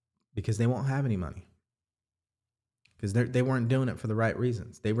that, because they won't have any money. Because they weren't doing it for the right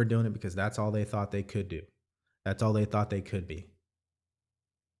reasons. They were doing it because that's all they thought they could do. That's all they thought they could be.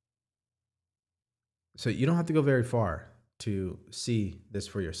 So you don't have to go very far to see this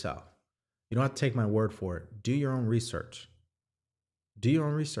for yourself. You don't have to take my word for it. Do your own research. Do your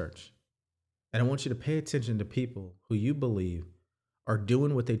own research. And I want you to pay attention to people who you believe are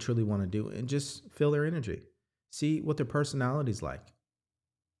doing what they truly want to do and just feel their energy. See what their personality's like.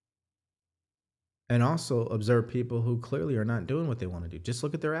 And also observe people who clearly are not doing what they want to do. Just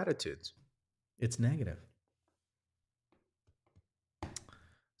look at their attitudes. It's negative.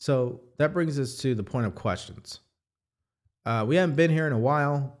 So that brings us to the point of questions. We haven't been here in a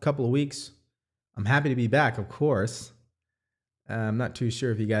while, a couple of weeks. I'm happy to be back, of course. I'm not too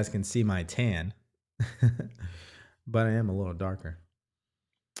sure if you guys can see my tan, but I am a little darker.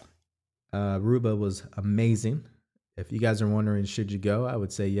 Aruba was amazing. If you guys are wondering, should you go? I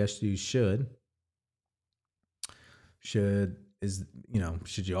would say yes, you should. Should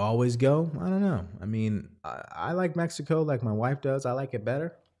you always go? I don't know. I mean, I like Mexico like my wife does. I like it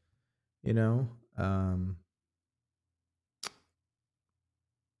better. You know, um,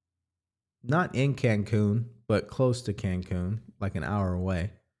 not in Cancun, but close to Cancun, like an hour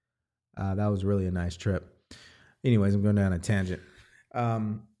away. That was really a nice trip. Anyways, I'm going down a tangent.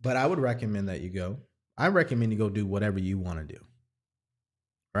 But I would recommend that you go. I recommend you go do whatever you want to do.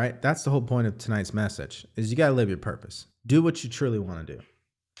 Right? That's the whole point of tonight's message is you got to live your purpose. Do what you truly want to do.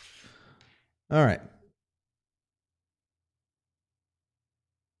 All right.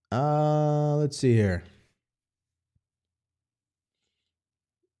 Let's see here.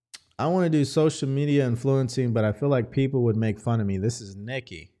 I want to do social media influencing, but I feel like people would make fun of me. This is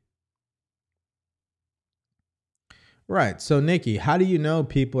Nikki. Right. So, Nikki, how do you know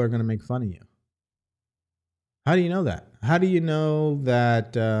people are going to make fun of you? How do you know that? How do you know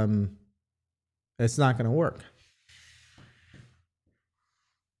that it's not going to work?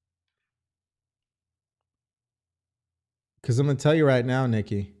 Because I'm going to tell you right now,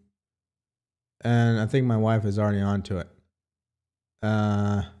 Nikki, and I think my wife is already on to it.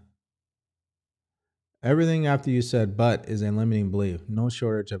 Everything after you said but is a limiting belief. No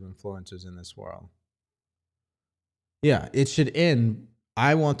shortage of influencers in this world. Yeah, it should end.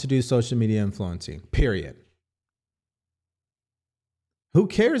 I want to do social media influencing, period. Who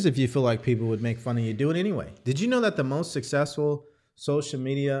cares if you feel like people would make fun of you? Do it anyway. Did you know that the most successful social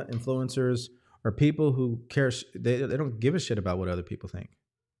media influencers are people who care? They don't give a shit about what other people think.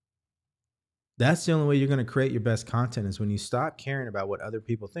 That's the only way you're going to create your best content is when you stop caring about what other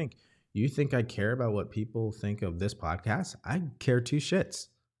people think. You think I care about what people think of this podcast? I care two shits.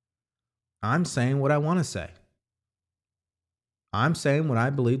 I'm saying what I want to say. I'm saying what I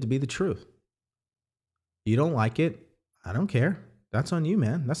believe to be the truth. You don't like it. I don't care. That's on you,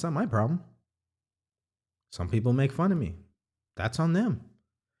 man. That's not my problem. Some people make fun of me. That's on them.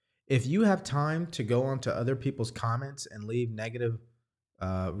 If you have time to go onto other people's comments and leave negative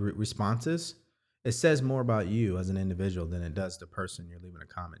responses, it says more about you as an individual than it does the person you're leaving a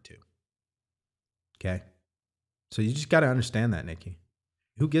comment to. Okay? So you just got to understand that, Nikki.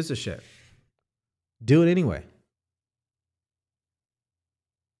 Who gives a shit? Do it anyway.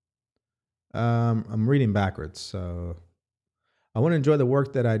 I'm reading backwards, so I want to enjoy the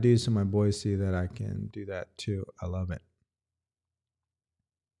work that I do so my boys see that I can do that too. I love it.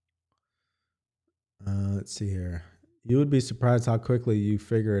 Let's see here. You would be surprised how quickly you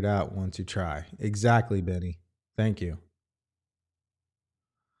figure it out once you try. Exactly, Benny. Thank you.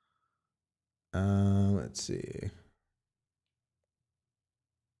 Let's see.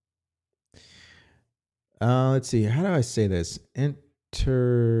 Let's see. How do I say this?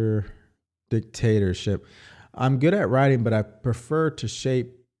 Dictatorship. I'm good at writing, but I prefer to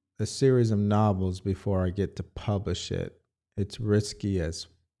shape a series of novels before I get to publish it. It's risky as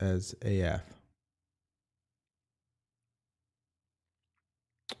AF.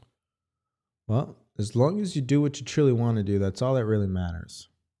 Well, as long as you do what you truly want to do, that's all that really matters.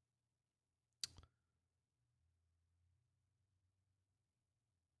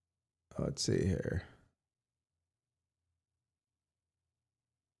 Let's see here.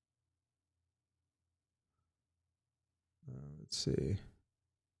 Let's see.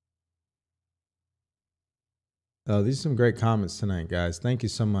 Oh, these are some great comments tonight, guys. Thank you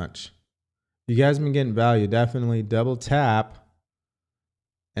so much. You guys have been getting value. Definitely double tap.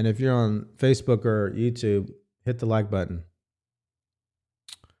 And if you're on Facebook or YouTube, hit the like button.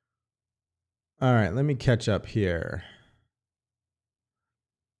 All right, let me catch up here.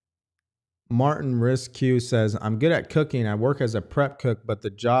 Martin Risk Q says, I'm good at cooking. I work as a prep cook, but the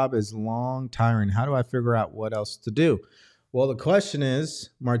job is long, tiring. How do I figure out what else to do? Well, the question is,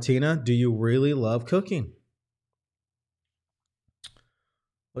 Martina, do you really love cooking?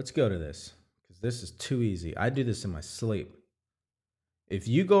 Let's go to this because this is too easy. I do this in my sleep. If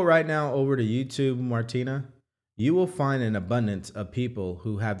you go right now over to YouTube, Martina, you will find an abundance of people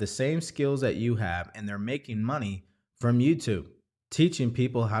who have the same skills that you have, and they're making money from YouTube, teaching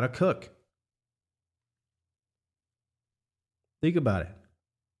people how to cook. Think about it.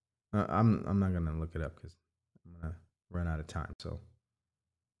 I'm not going to look it up because I'm going to run out of time. So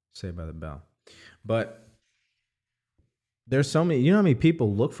say by the bell. But there's so many, you know how many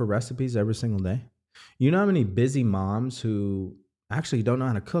people look for recipes every single day? You know how many busy moms who actually don't know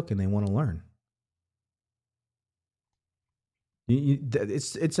how to cook and they want to learn.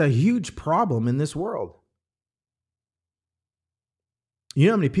 It's a huge problem in this world. You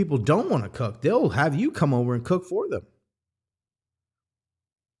know how many people don't want to cook? They'll have you come over and cook for them.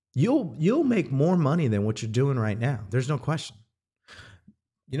 You'll make more money than what you're doing right now. There's no question.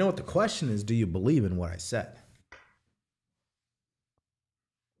 You know what the question is? Do you believe in what I said?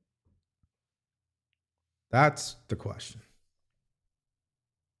 That's the question.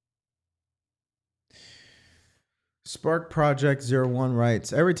 Spark Project 01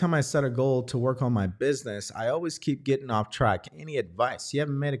 writes, every time I set a goal to work on my business, I always keep getting off track. Any advice? You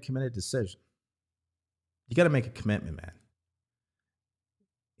haven't made a committed decision. You got to make a commitment, man.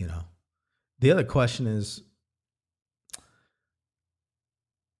 You know, the other question is,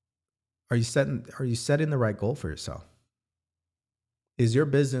 are you setting the right goal for yourself? Is your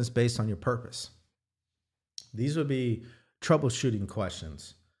business based on your purpose? These would be troubleshooting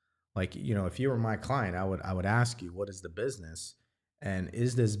questions. Like, if you were my client, I would ask you, what is the business? And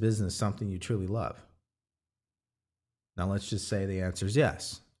is this business something you truly love? Now, let's just say the answer is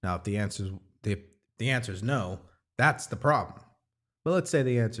yes. Now, if the answer is no, that's the problem. But let's say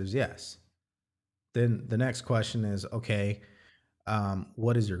the answer is yes. Then the next question is, okay,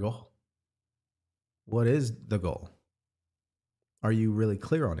 what is your goal? What is the goal? Are you really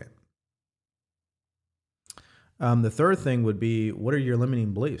clear on it? The third thing would be, what are your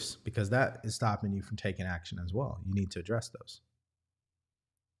limiting beliefs? Because that is stopping you from taking action as well. You need to address those.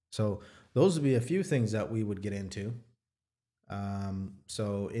 So those would be a few things that we would get into.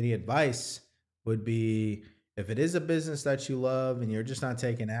 So any advice would be, if it is a business that you love and you're just not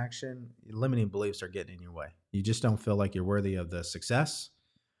taking action, limiting beliefs are getting in your way. You just don't feel like you're worthy of the success.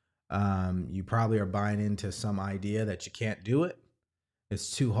 You probably are buying into some idea that you can't do it.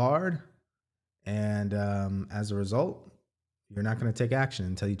 It's too hard. And as a result, you're not going to take action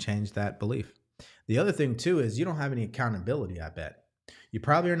until you change that belief. The other thing, too, is you don't have any accountability, I bet. You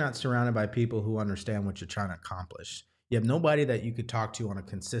probably are not surrounded by people who understand what you're trying to accomplish. You have nobody that you could talk to on a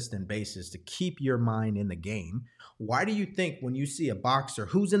consistent basis to keep your mind in the game. Why do you think when you see a boxer,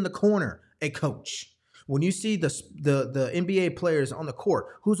 who's in the corner? A coach. When you see the NBA players on the court,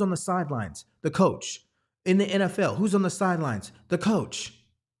 who's on the sidelines? The coach. In the NFL, who's on the sidelines? The coach.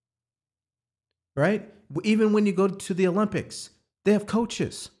 Right? Even when you go to the Olympics, they have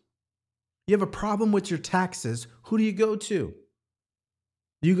coaches. You have a problem with your taxes, who do you go to?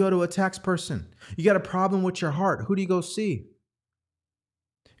 You go to a tax person. You got a problem with your heart, who do you go see?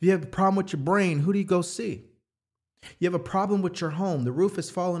 If you have a problem with your brain, who do you go see? You have a problem with your home, the roof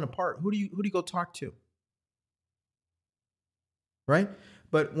is falling apart, who do you go talk to? Right?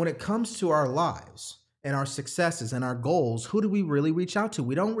 But when it comes to our lives and our successes and our goals, who do we really reach out to?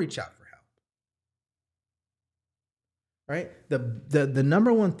 We don't reach out for help. Right? The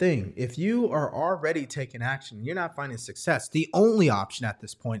number one thing, if you are already taking action, you're not finding success, the only option at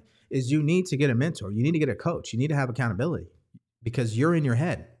this point is you need to get a mentor. You need to get a coach. You need to have accountability because you're in your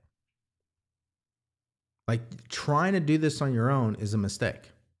head. Like, trying to do this on your own is a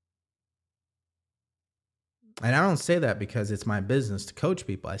mistake. And I don't say that because it's my business to coach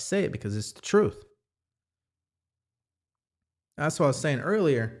people. I say it because it's the truth. That's what I was saying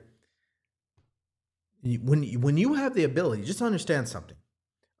earlier. When you have the ability, just understand something.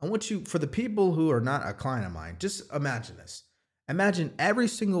 I want you, for the people who are not a client of mine, just imagine this. Imagine every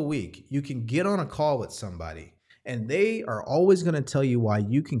single week you can get on a call with somebody and they are always going to tell you why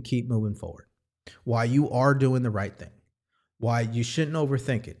you can keep moving forward, why you are doing the right thing, why you shouldn't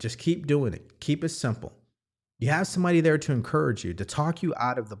overthink it. Just keep doing it. Keep it simple. You have somebody there to encourage you, to talk you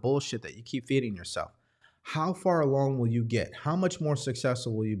out of the bullshit that you keep feeding yourself. How far along will you get? How much more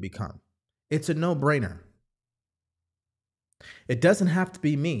successful will you become? It's a no-brainer. It doesn't have to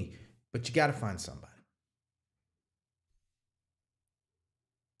be me, but you got to find somebody.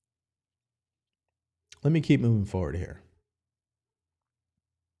 Let me keep moving forward here.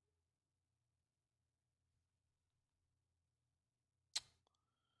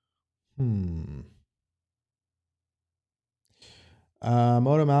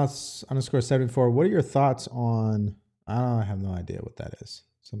 Motomouse _74. What are your thoughts on? I have no idea what that is.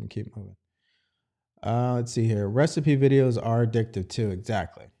 So I'm gonna keep moving. Let's see here. Recipe videos are addictive too.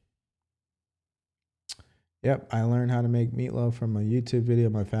 Exactly. Yep, I learned how to make meatloaf from a YouTube video.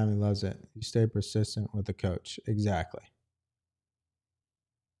 My family loves it. You stay persistent with the coach. Exactly.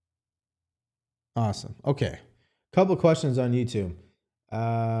 Awesome. Okay. Couple of questions on YouTube.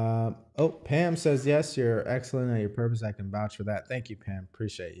 Pam says, yes, you're excellent at your purpose. I can vouch for that. Thank you, Pam.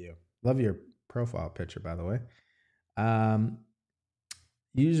 Appreciate you. Love your profile picture, by the way.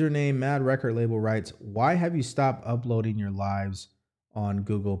 Username Mad Record Label writes, why have you stopped uploading your lives on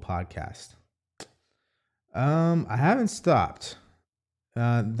Google Podcast. I haven't stopped.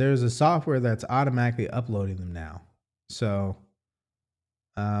 There's a software that's automatically uploading them now. So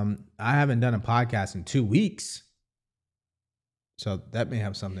I haven't done a podcast in 2 weeks. So that may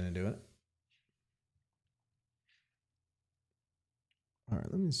have something to do with it. All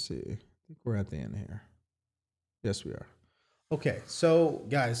right, let me see. I think we're at the end here. Yes, we are. Okay, so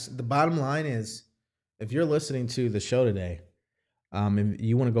guys, the bottom line is, if you're listening to the show today, if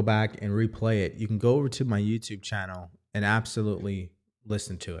you want to go back and replay it, you can go over to my YouTube channel and absolutely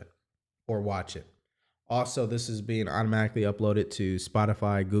listen to it or watch it. Also, this is being automatically uploaded to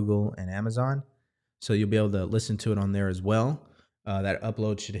Spotify, Google, and Amazon. So you'll be able to listen to it on there as well. That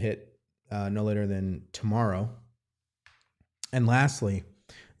upload should hit no later than tomorrow. And lastly,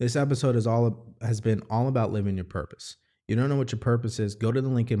 this episode has been all about living your purpose. You don't know what your purpose is, go to the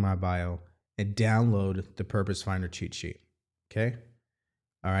link in my bio and download the Purpose Finder cheat sheet. Okay?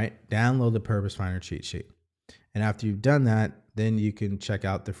 All right? Download the Purpose Finder cheat sheet. And after you've done that, then you can check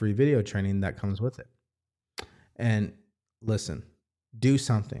out the free video training that comes with it. And listen, do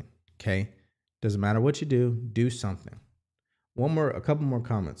something. Okay? Doesn't matter what you do something. A couple more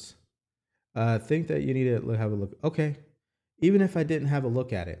comments. Think that you need to have a look. Okay. Even if I didn't have a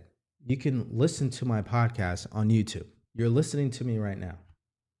look at it, you can listen to my podcast on YouTube. You're listening to me right now.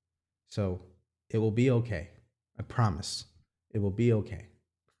 So it will be okay. I promise. It will be okay.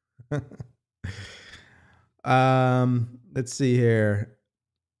 Let's see here.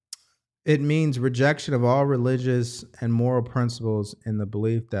 It means rejection of all religious and moral principles in the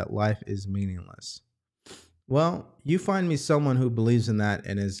belief that life is meaningless. Well, you find me someone who believes in that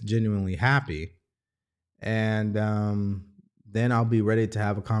and is genuinely happy, and then I'll be ready to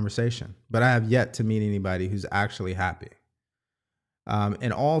have a conversation. But I have yet to meet anybody who's actually happy.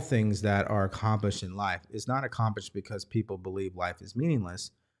 And all things that are accomplished in life is not accomplished because people believe life is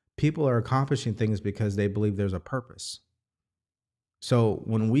meaningless. People are accomplishing things because they believe there's a purpose. So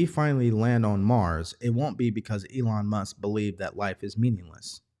when we finally land on Mars, it won't be because Elon Musk believed that life is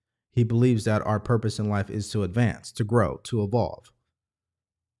meaningless. He believes that our purpose in life is to advance, to grow, to evolve.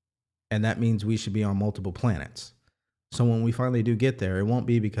 And that means we should be on multiple planets. So when we finally do get there, it won't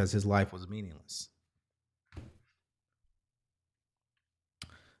be because his life was meaningless.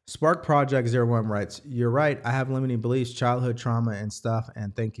 Spark Project 01 writes, you're right. I have limiting beliefs, childhood trauma and stuff.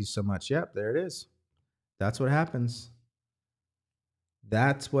 And thank you so much. Yep, there it is. That's what happens.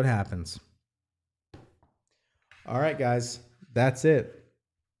 That's what happens. All right, guys. That's it.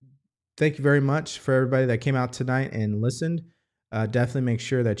 Thank you very much for everybody that came out tonight and listened. Definitely make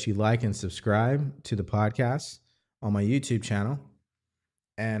sure that you like and subscribe to the podcast on my YouTube channel.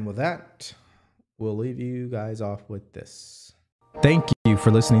 And with that, we'll leave you guys off with this. Thank you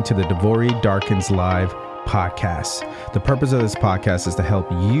for listening to the DeVory Darkins Live podcast. The purpose of this podcast is to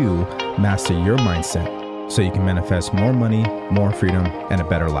help you master your mindset so you can manifest more money, more freedom, and a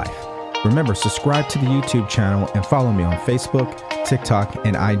better life. Remember, subscribe to the YouTube channel and follow me on Facebook, TikTok,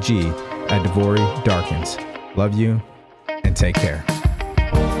 and IG at DeVory Darkins. Love you and take care.